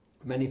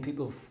many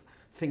people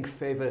think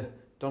favour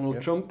Donald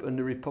Trump and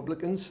the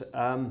Republicans.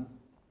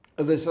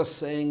 Others are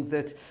saying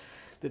that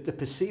the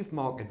perceived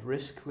market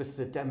risk with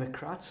the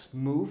Democrats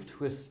moved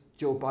with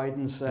Joe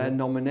Biden's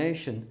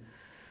nomination.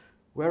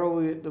 Where are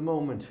we at the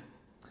moment?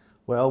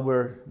 Well,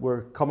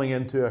 we're coming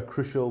into a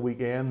crucial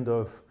weekend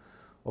of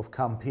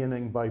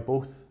campaigning by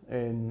both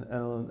in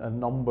a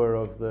number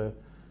of the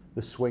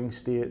swing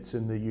states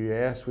in the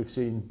US. We've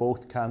seen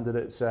both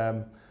candidates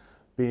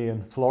be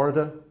in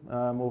Florida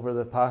over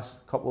the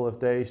past couple of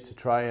days to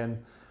try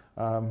and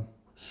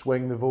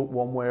swing the vote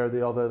one way or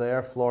the other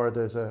there.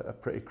 Florida is a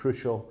pretty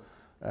crucial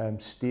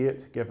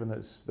state, given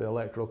it's the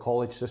electoral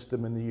college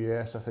system in the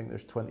US. I think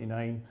there's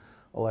 29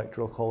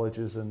 electoral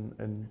colleges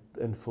in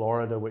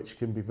Florida, which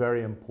can be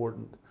very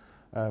important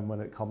when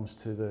it comes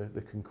to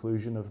the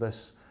conclusion of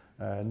this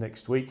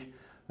next week.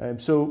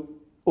 So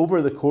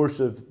over the course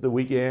of the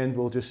weekend,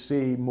 we'll just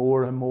see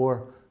more and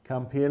more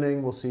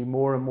campaigning. We'll see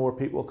more and more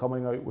people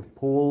coming out with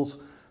polls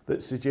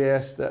that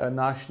suggest that at a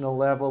national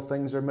level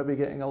things are maybe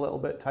getting a little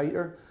bit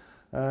tighter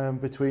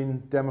between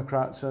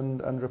Democrats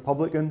and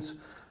Republicans.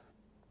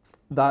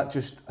 That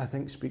just, I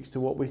think, speaks to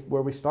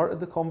where we started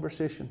the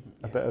conversation,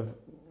 a bit of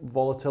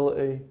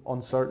volatility,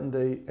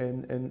 uncertainty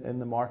in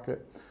the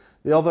market.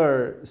 The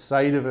other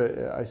side of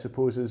it, I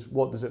suppose, is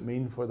what does it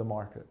mean for the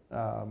market?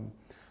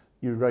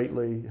 You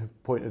rightly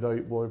have pointed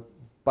out where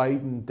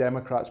Biden,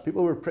 Democrats,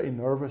 people were pretty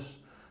nervous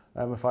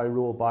if I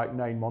roll back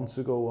 9 months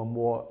ago on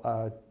what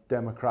a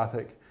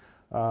Democratic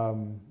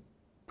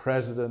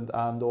president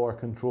and or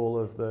control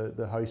of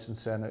the House and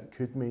Senate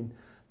could mean.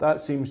 That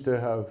seems to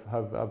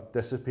have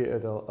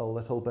dissipated a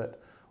little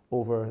bit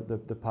over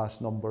the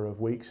past number of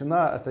weeks. And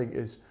that, I think,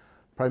 is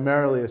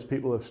primarily as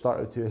people have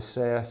started to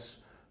assess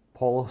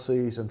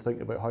policies and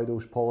think about how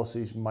those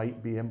policies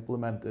might be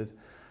implemented.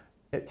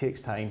 It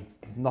takes time.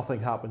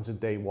 Nothing happens in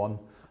day one,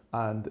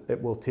 and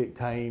it will take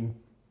time.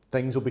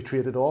 Things will be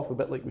traded off, a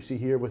bit like we see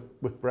here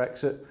with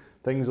Brexit.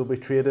 Things will be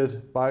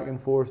traded back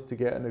and forth to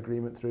get an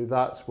agreement through.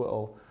 That's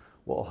what'll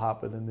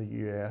happen in the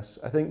US.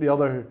 I think the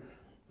other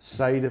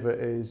side of it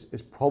is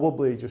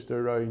probably just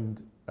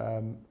around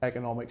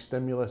economic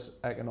stimulus,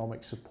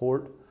 economic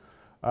support.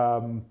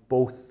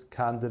 Both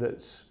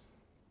candidates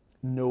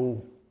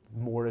know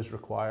more is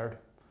required,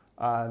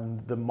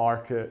 and the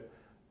market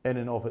in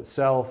and of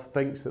itself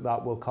thinks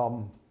that will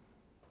come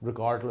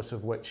regardless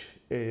of which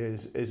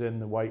is in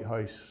the White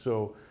House.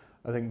 So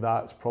I think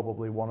that's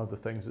probably one of the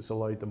things that's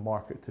allowed the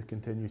market to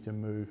continue to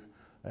move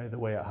the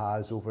way it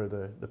has over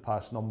the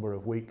past number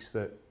of weeks,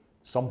 that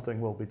something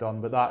will be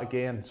done. But that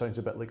again sounds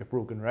a bit like a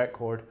broken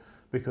record,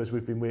 because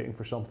we've been waiting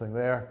for something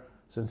there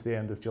since the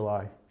end of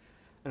July.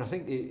 And I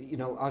think, you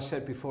know, I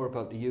said before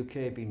about the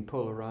UK being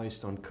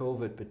polarised on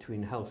COVID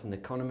between health and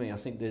economy. I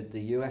think that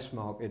the US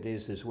market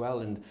is as well.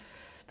 And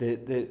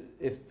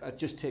if I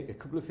just take a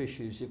couple of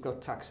issues, you've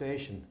got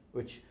taxation,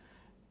 which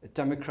a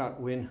Democrat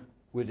win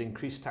would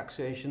increase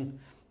taxation,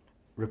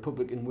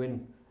 Republican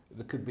win,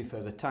 there could be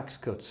further tax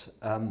cuts.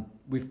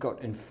 We've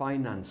got in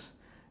finance,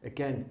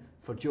 again,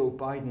 for Joe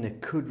Biden,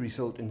 it could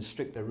result in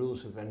stricter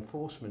rules of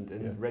enforcement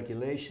and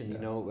regulation, you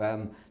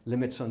know,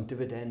 limits on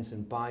dividends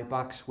and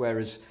buybacks,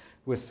 whereas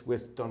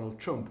with Donald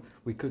Trump,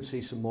 we could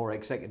see some more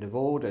executive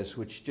orders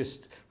which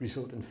just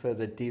result in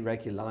further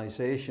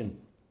deregulation.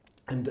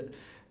 And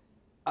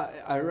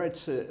I read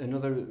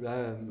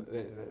another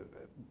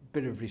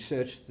bit of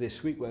research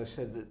this week where it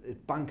said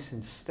that banks,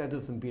 instead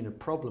of them being a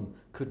problem,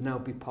 could now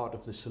be part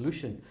of the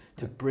solution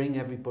to bring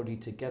everybody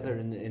together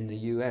in the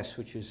US,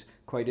 which is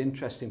quite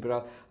interesting.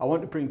 But I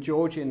want to bring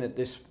George in at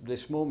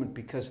this moment,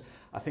 because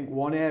I think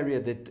one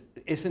area that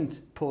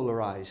isn't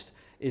polarized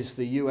is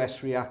the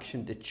US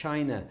reaction to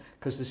China,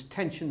 because there's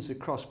tensions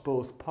across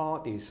both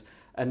parties,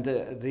 and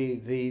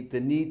the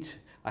need,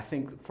 I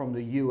think, from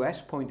the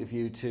US point of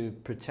view, to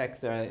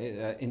protect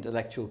their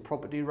intellectual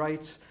property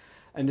rights.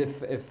 And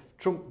if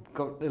Trump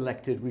got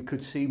elected, we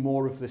could see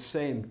more of the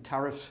same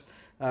tariffs,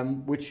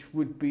 which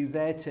would be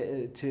there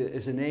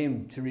as an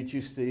aim to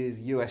reduce the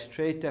US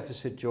trade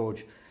deficit,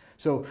 George.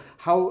 So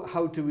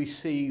how do we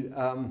see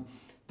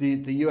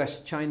the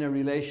US-China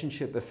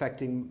relationship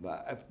affecting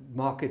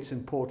markets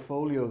and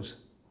portfolios?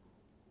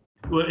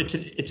 Well,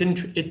 it's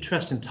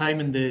interesting time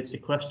in the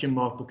question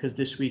mark, because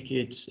this week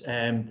it's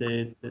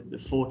the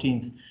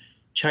 14th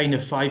China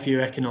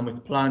 5-year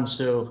economic plan.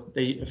 So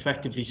they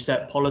effectively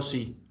set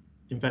policy,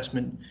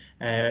 investment,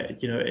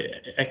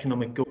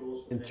 economic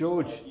goals. And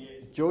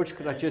George,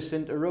 could I just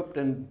interrupt,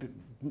 and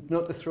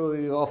not to throw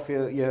you off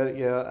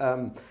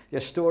your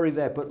story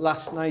there, but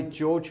last night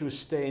George was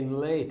staying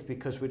late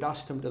because we'd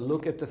asked him to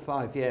look at the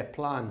 5-year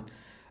plan,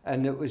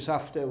 and it was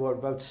after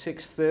about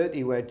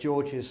 6:30 where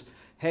George's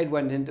head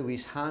went into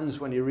his hands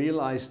when he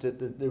realised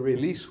that the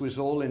release was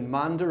all in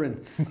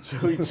Mandarin, so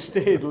he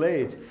stayed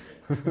late.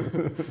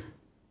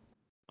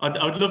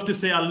 I'd love to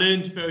say I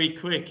learned very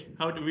quick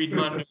how to read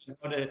Mandarin,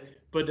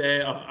 but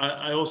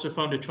I also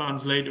found a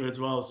translator as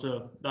well,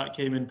 so that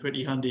came in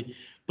pretty handy.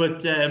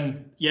 But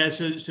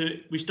so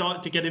we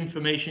started to get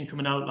information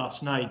coming out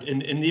last night,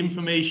 and the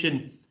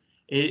information,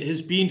 it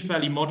has been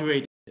fairly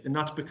moderated, and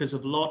that's because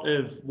of a lot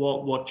of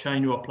what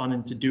China are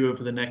planning to do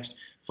over the next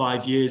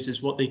 5 years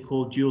is what they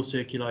call dual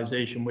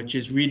circularization, which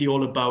is really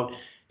all about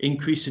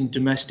increasing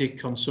domestic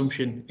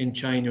consumption in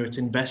China. It's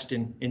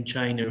investing in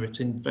China.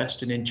 It's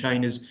investing in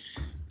China's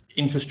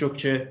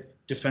infrastructure,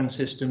 defense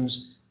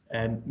systems,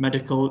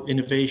 medical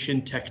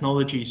innovation,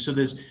 technology. So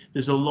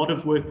there's a lot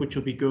of work which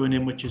will be going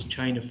in, which is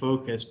China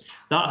focused.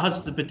 That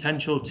has the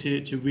potential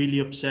to really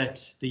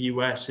upset the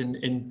US.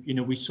 And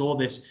we saw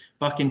this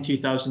back in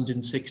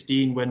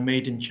 2016 when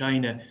Made in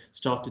China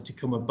started to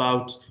come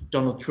about.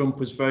 Donald Trump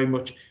was very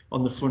much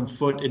on the front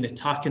foot in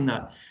attacking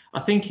that. I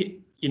think,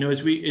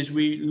 as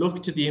we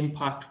look to the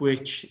impact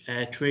which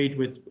trade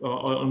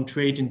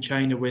in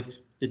China with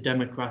the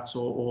Democrats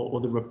or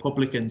the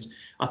Republicans,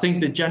 I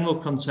think the general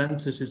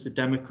consensus is the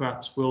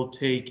Democrats will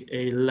take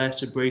a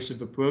less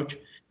abrasive approach.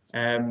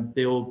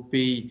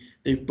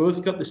 They've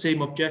both got the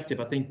same objective.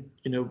 I think,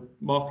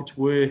 markets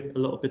were a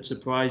little bit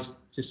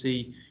surprised to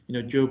see,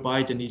 Joe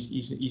Biden.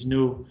 He's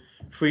no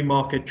free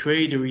market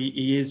trader.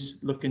 He is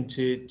looking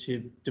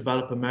to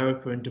develop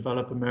America and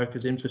develop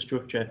America's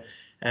infrastructure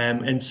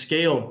and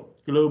scale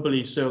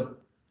globally. So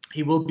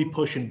he will be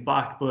pushing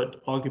back,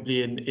 but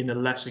arguably in a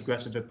less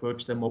aggressive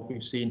approach than what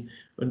we've seen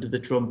under the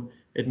Trump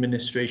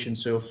administration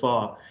so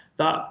far.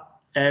 That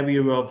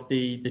area of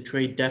the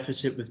trade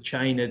deficit with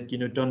China,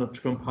 Donald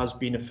Trump has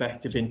been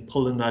effective in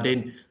pulling that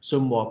in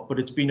somewhat, but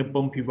it's been a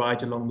bumpy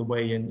ride along the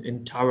way,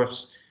 and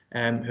tariffs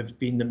have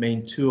been the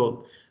main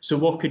tool. So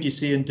what could you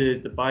see under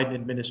the Biden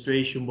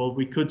administration? Well,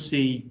 we could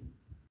see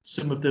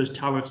some of those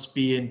tariffs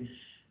being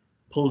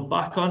pulled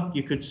back on.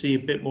 You could see a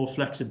bit more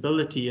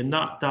flexibility, and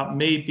that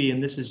may be,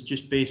 and this is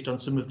just based on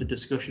some of the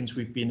discussions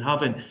we've been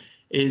having,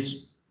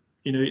 is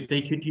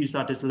they could use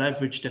that as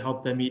leverage to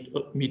help them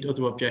meet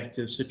other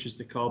objectives, such as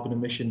the carbon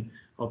emission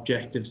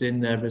objectives in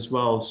there as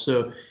well.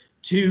 So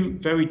two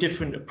very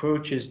different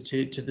approaches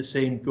to the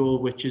same goal,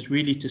 which is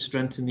really to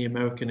strengthen the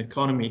American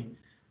economy,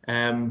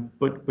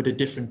 but a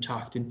different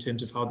tact in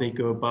terms of how they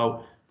go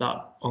about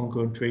that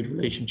ongoing trade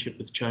relationship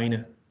with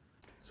China.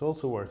 It's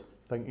also worth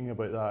thinking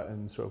about that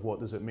and sort of what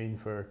does it mean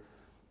for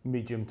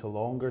medium to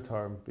longer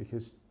term,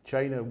 because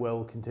China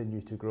will continue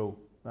to grow,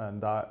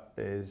 and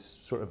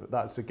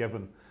that's a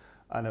given.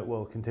 And it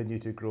will continue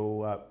to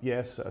grow,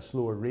 yes, at a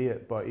slower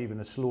rate, but even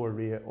a slower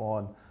rate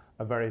on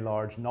a very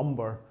large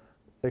number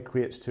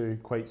equates to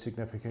quite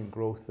significant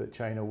growth that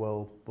China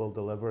will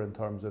deliver in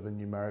terms of a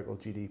numerical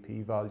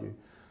GDP value.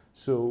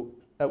 So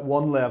at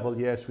one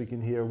level, yes, we can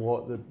hear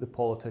what the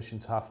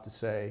politicians have to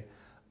say,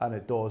 and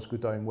it does go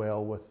down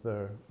well with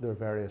their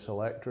various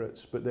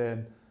electorates. But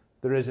then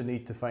there is a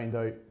need to find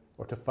out,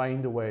 or to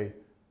find a way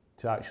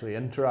to actually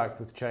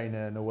interact with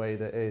China in a way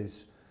that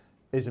is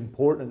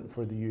important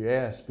for the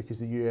US, because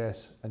the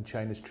US and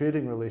China's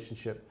trading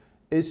relationship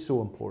is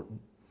so important,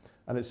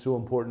 and it's so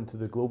important to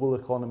the global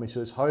economy.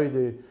 So it's how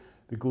the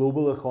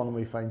global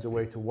economy finds a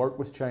way to work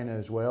with China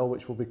as well,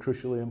 which will be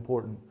crucially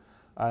important.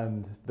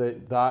 And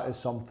that is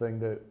something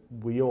that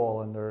we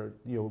all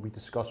we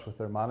discuss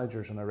with our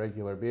managers on a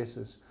regular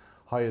basis.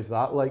 How is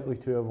that likely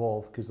to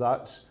evolve? Because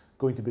that's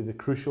going to be the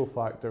crucial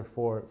factor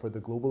for the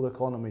global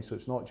economy. So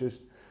it's not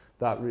just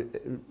that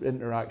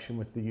interaction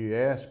with the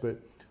US, but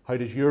how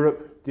does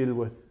Europe deal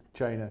with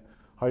China?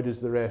 How does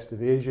the rest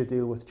of Asia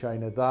deal with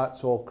China?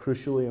 That's all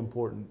crucially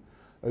important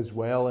as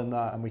well in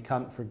that. And we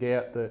can't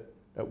forget that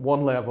at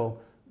one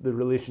level, the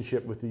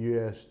relationship with the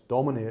US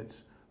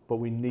dominates, but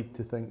we need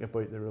to think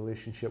about the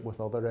relationship with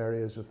other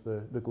areas of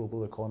the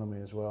global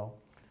economy as well.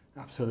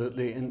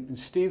 Absolutely. And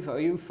Steve, are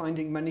you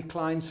finding many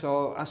clients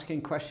are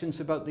asking questions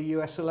about the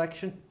US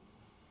election?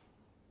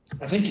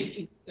 I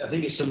think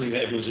it's something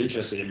that everyone's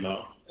interested in,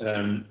 Mark.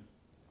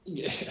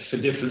 For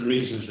different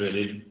reasons,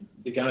 really.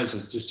 The guys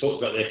have just talked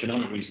about the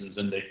economic reasons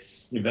and the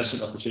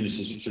investment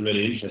opportunities, which are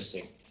really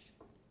interesting.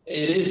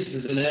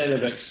 There's an air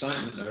of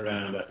excitement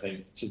around, I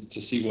think,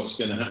 to see what's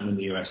going to happen in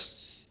the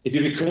US. If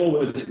you recall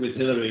with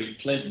Hillary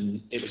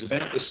Clinton, it was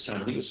about this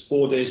time, I think it was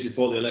 4 days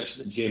before the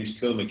election, that James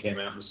Comey came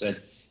out and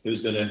said he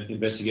was going to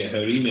investigate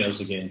her emails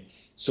again.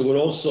 So we're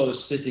all sort of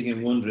sitting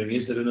and wondering,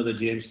 is there another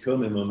James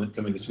Comey moment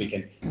coming this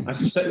weekend? I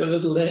suspect we're a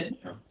little late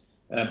now.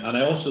 And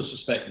I also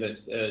suspect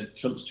that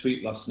Trump's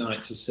tweet last night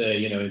to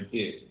say,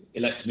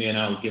 elect me and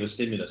I'll give a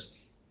stimulus,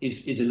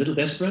 is a little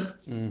desperate.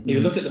 Mm-hmm. If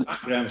you look at the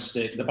battleground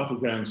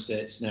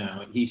states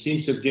now, he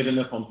seems to have given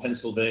up on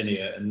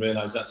Pennsylvania and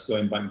realised that's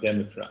going back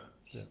Democrat.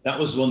 Yeah. That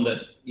was one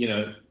that,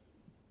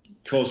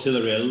 caused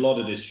Hillary a lot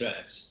of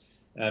distress.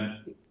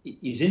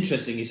 He's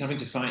interesting. He's having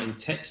to fight in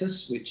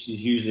Texas, which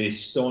is usually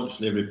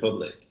staunchly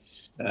Republican.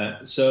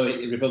 So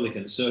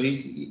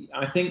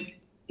I think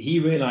he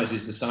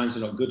realises the signs are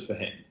not good for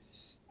him.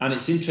 And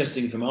it's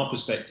interesting from our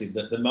perspective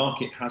that the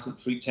market hasn't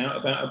freaked out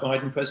about a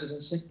Biden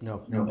presidency.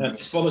 No.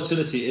 Its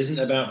volatility isn't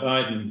about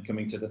Biden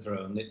coming to the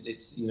throne.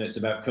 It's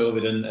about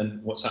COVID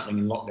and what's happening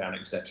in lockdown,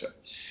 etc.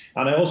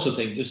 And I also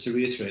think, just to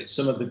reiterate,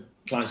 some of the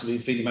clients have been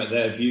feeding back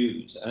their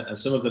views, and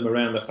some of them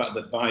around the fact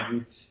that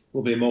Biden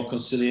will be a more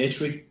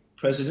conciliatory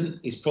president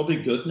is probably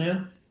good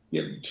now.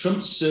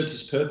 Trump's served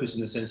his purpose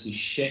in the sense he's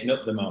shaking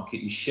up the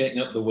market, he's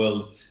shaking up the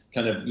world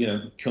kind of,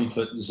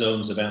 comfort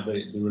zones about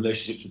the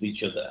relationships with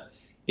each other.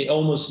 It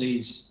almost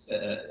needs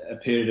a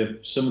period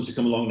of someone to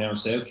come along now and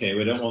say, okay,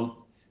 we don't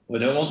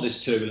want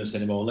this turbulence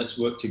anymore. Let's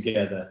work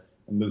together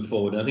and move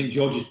forward. And I think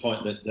George's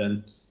point that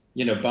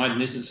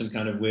Biden isn't some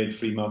kind of weird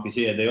free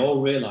marketeer. They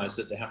all realise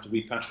that they have to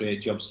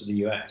repatriate jobs to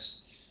the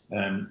US,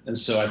 and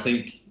so I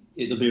think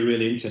it'll be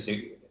really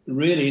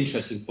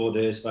interesting 4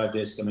 days, 5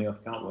 days coming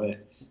up. Can't wait.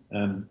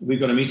 We've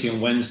got a meeting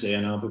on Wednesday,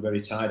 and I'll be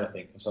very tired, I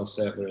think, because I'll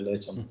stay up very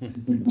late on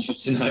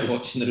Tuesday night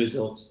watching the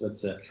results.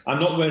 But I'm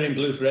not wearing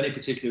blue for any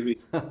particular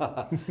reason.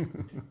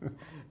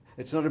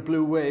 It's not a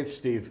blue wave,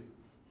 Steve.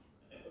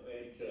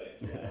 Correct.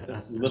 Yeah.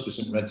 There must be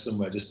some red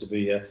somewhere just to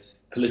be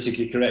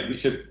politically correct,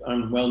 which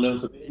I'm well known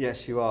for being.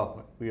 Yes, you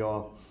are. We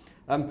are.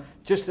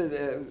 Just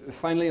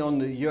finally on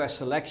the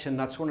US election,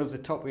 that's one of the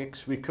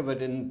topics we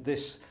covered in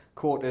this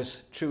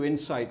quarter's true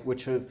insight,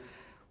 which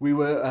we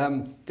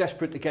were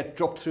desperate to get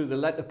dropped through the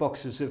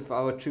letterboxes of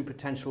our true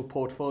potential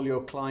portfolio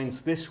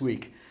clients this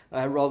week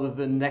rather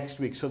than next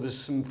week. So there's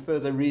some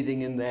further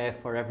reading in there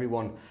for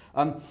everyone.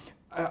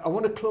 I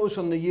want to close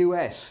on the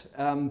US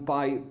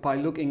by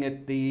looking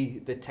at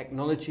the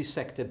technology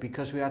sector,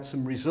 because we had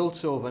some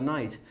results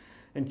overnight.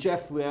 And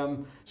Jeff,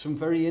 some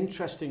very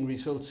interesting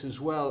results as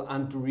well,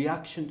 and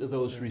reaction to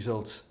those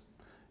results.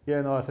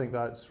 Yeah, no, I think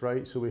that's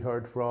right. So we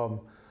heard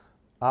from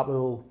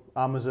Apple,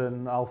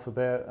 Amazon,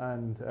 Alphabet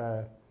and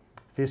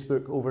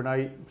Facebook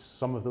overnight,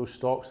 some of those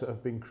stocks that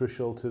have been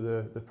crucial to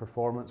the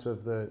performance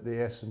of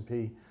the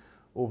S&P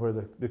over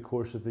the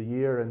course of the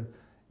year. And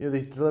you know,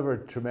 they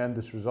delivered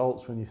tremendous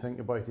results when you think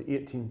about it.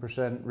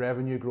 18%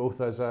 revenue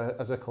growth as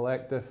a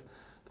collective,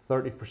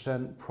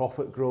 30%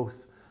 profit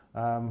growth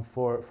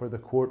for the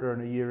quarter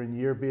on a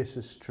year-on-year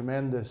basis.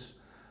 Tremendous,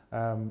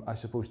 I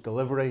suppose,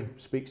 delivery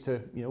speaks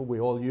to, you know, we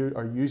all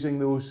are using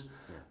those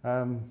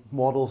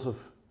models of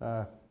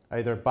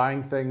either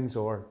buying things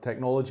or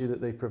technology that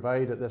they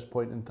provide at this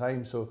point in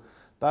time. So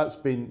that's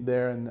been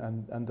there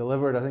and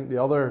delivered. I think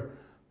the other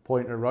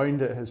point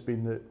around it has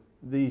been that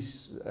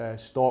these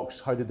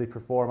stocks, how did they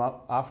perform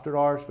after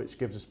hours, which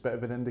gives us a bit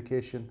of an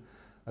indication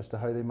as to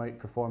how they might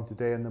perform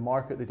today in the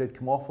market. They did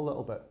come off a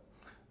little bit.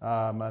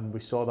 And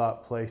we saw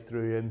that play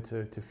through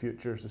into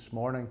futures this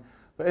morning.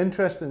 But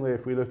interestingly,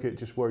 if we look at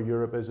just where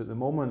Europe is at the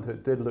moment,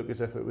 it did look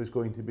as if it was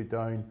going to be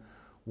down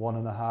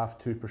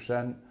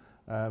 1.5–2%.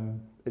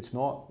 It's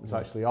not. It's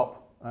actually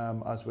up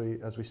as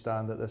we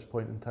stand at this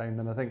point in time.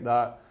 And I think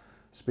that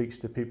speaks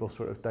to people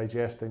sort of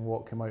digesting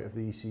what came out of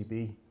the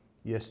ECB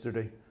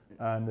yesterday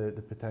and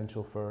the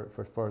potential for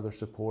further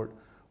support.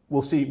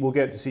 We'll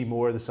get to see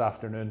more this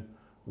afternoon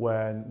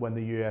when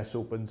the US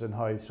opens and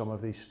how some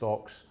of these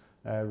stocks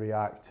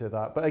react to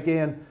that. But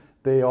again,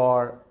 they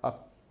are a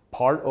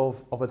part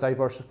of a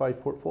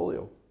diversified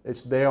portfolio.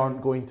 They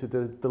aren't going to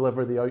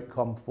deliver the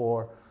outcome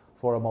for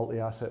a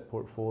multi-asset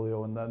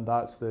portfolio, and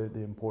that's the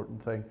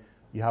important thing.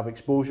 You have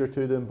exposure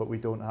to them, but we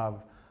don't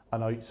have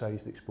an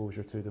outsized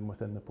exposure to them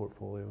within the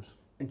portfolios.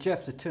 And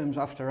Jeff, the terms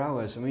after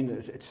hours, I mean,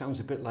 it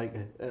sounds a bit like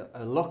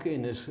a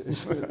lock-in,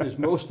 as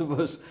most of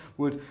us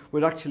would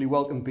actually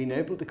welcome being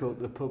able to go to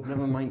the pub,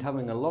 never mind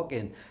having a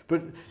lock-in.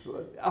 But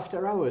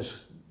after hours,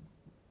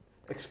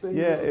 explain.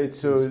 Yeah,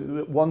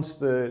 so once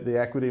the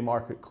equity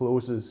market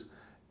closes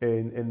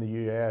in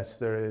the US,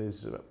 there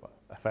is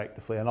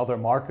effectively another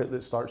market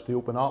that starts to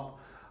open up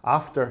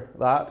after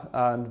that,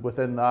 and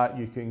within that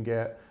you can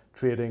get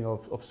trading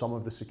of some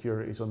of the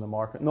securities on the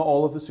market. Not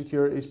all of the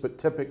securities, but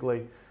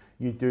typically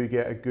you do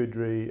get a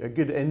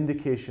good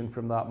indication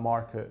from that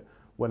market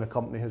when a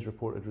company has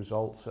reported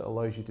results. It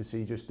allows you to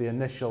see just the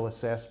initial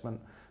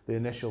assessment, the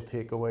initial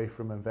takeaway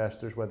from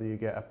investors, whether you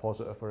get a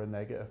positive or a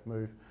negative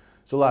move.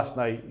 So last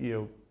night, you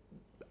know,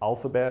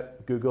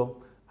 Alphabet,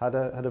 Google had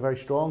a very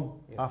strong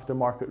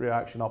after-market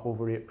reaction, up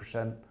over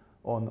 8%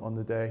 on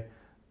the day.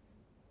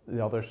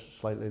 The others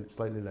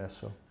slightly less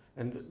so.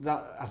 And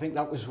that, I think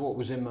that was what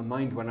was in my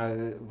mind when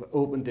I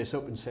opened this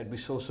up and said we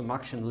saw some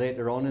action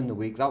later on in the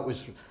week. That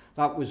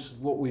was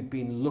what we'd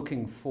been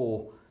looking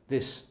for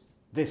this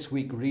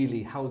week,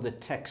 really, how the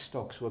tech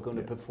stocks were going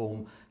to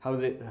perform, how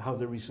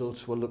the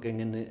results were looking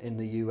in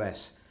the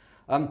US.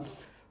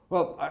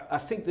 Well, I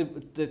think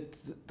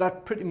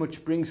that pretty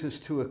much brings us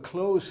to a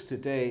close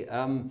today.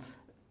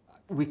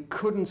 We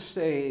couldn't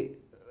say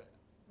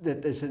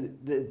that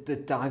the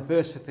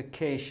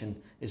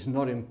diversification is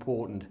not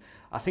important.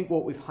 I think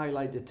what we've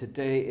highlighted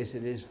today is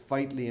it is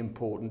vitally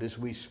important as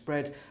we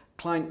spread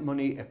client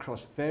money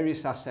across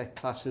various asset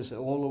classes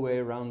all the way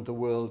around the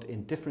world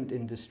in different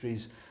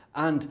industries,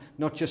 and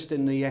not just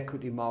in the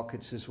equity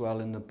markets as well,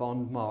 in the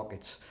bond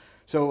markets.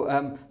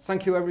 So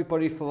thank you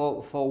everybody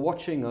for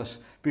watching us.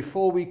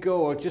 Before we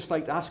go, I'd just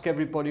like to ask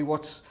everybody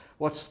what's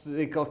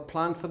they got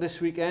planned for this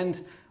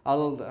weekend.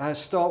 I'll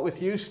start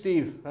with you,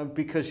 Steve,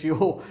 because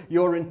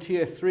you're in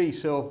tier 3,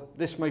 so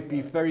this might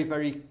be very,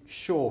 very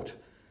short.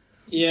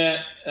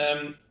 Yeah,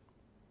 a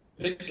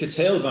bit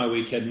curtailed my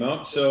weekend,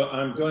 Mark. So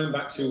I'm going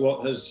back to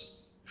what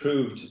has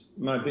proved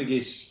my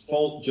biggest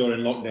fault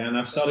during lockdown.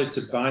 I've started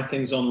to buy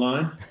things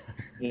online.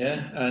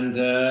 Yeah, and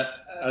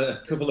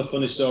a couple of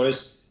funny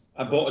stories.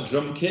 I bought a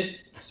drum kit,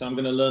 so I'm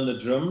going to learn the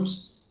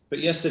drums. But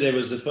yesterday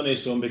was the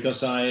funniest one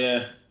because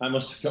I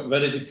must have got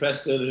very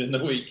depressed earlier in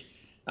the week,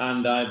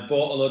 and I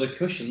bought a lot of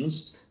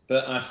cushions,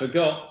 but I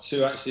forgot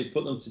to actually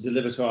put them to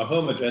deliver to our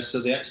home address, so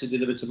they actually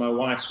delivered to my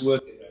wife's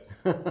work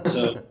address.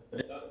 So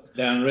that went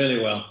down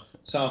really well.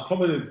 So I'll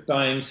probably be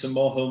buying some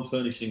more home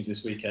furnishings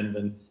this weekend,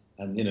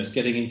 and you know, it's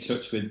getting in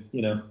touch with,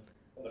 you know,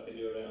 what I can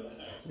do around the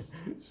house.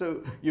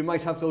 So you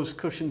might have those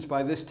cushions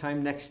by this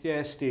time next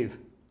year, Steve.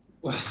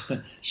 Well,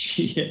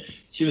 she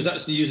was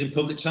actually using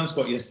public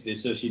transport yesterday,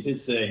 so she did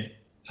say,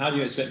 "How do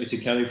you expect me to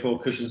carry 4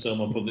 cushions home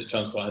on public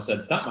transport?" I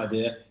said, "That, my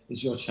dear,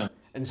 is your chance."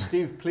 And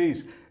Steve,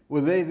 please, were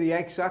they the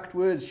exact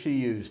words she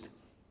used?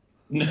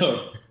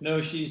 No,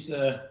 she's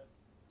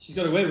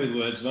got away with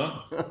words,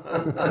 Mark.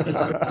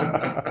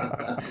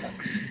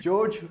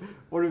 George,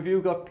 what have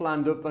you got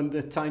planned up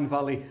under Tyne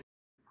Valley?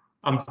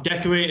 I'm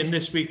decorating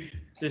this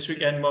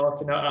weekend, Mark,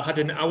 and I had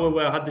an hour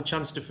where I had the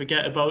chance to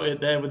forget about it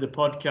there with the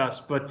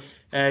podcast, but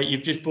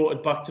you've just brought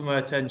it back to my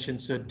attention,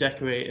 so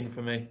decorating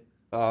for me.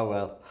 Oh,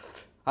 well,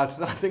 I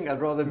think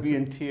I'd rather be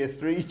in tier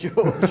 3,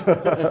 George.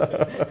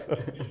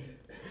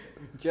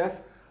 Jeff?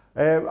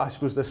 I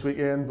suppose this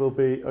weekend we'll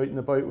be out and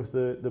about with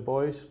the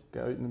boys,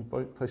 get out and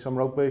about, play some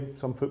rugby,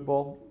 some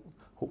football.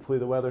 Hopefully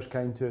the weather's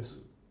kind to us.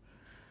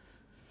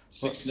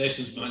 Six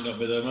Nations might not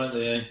be there, might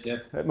they, Jeff?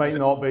 It might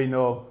not be,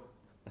 no.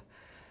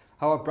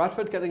 How are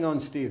Bradford getting on,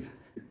 Steve?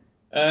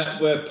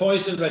 We're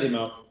poised and ready,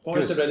 Mark.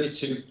 Poised and ready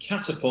to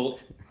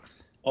catapult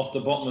off the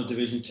bottom of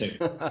Division 2.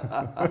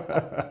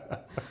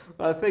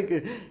 I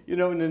think, you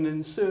know, in an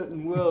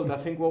uncertain world, I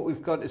think what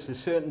we've got is the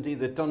certainty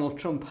that Donald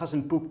Trump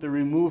hasn't booked the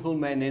removal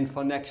men in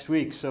for next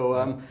week.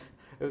 So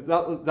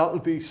that'll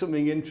be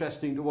something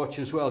interesting to watch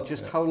as well.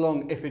 Just how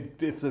long,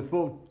 if the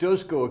vote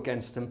does go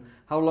against him,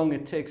 how long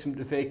it takes him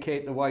to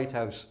vacate the White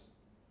House.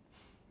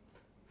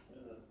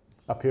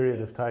 A period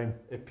of time.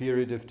 A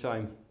period of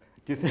time.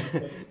 Do you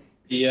think?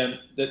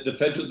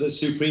 The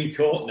Supreme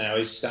Court now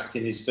is stacked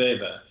in his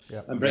favour,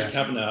 and Brett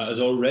Kavanaugh has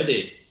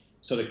already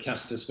sort of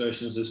cast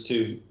aspersions as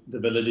to the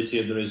validity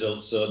of the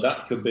results. So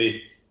that could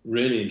be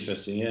really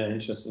interesting. Yeah,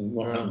 interesting.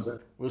 What happens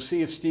there? We'll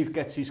see if Steve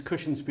gets his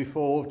cushions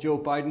before Joe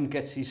Biden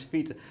gets his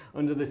feet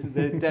under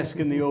the desk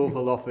in the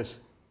Oval Office.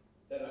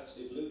 They're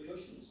actually blue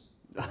cushions.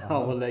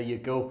 Oh, well, there you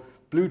go.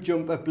 Blue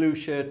jumper, blue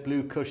shirt,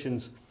 blue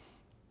cushions.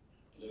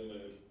 Blue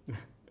mood.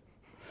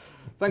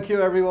 Thank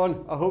you,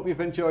 everyone. I hope you've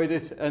enjoyed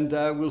it, and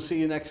we'll see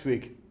you next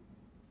week.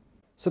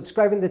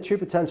 Subscribing to True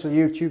Potential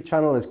YouTube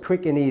channel is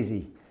quick and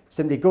easy.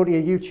 Simply go to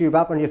your YouTube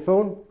app on your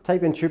phone,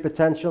 type in True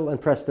Potential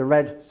and press the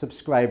red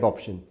subscribe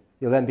option.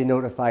 You'll then be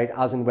notified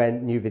as and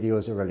when new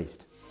videos are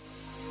released.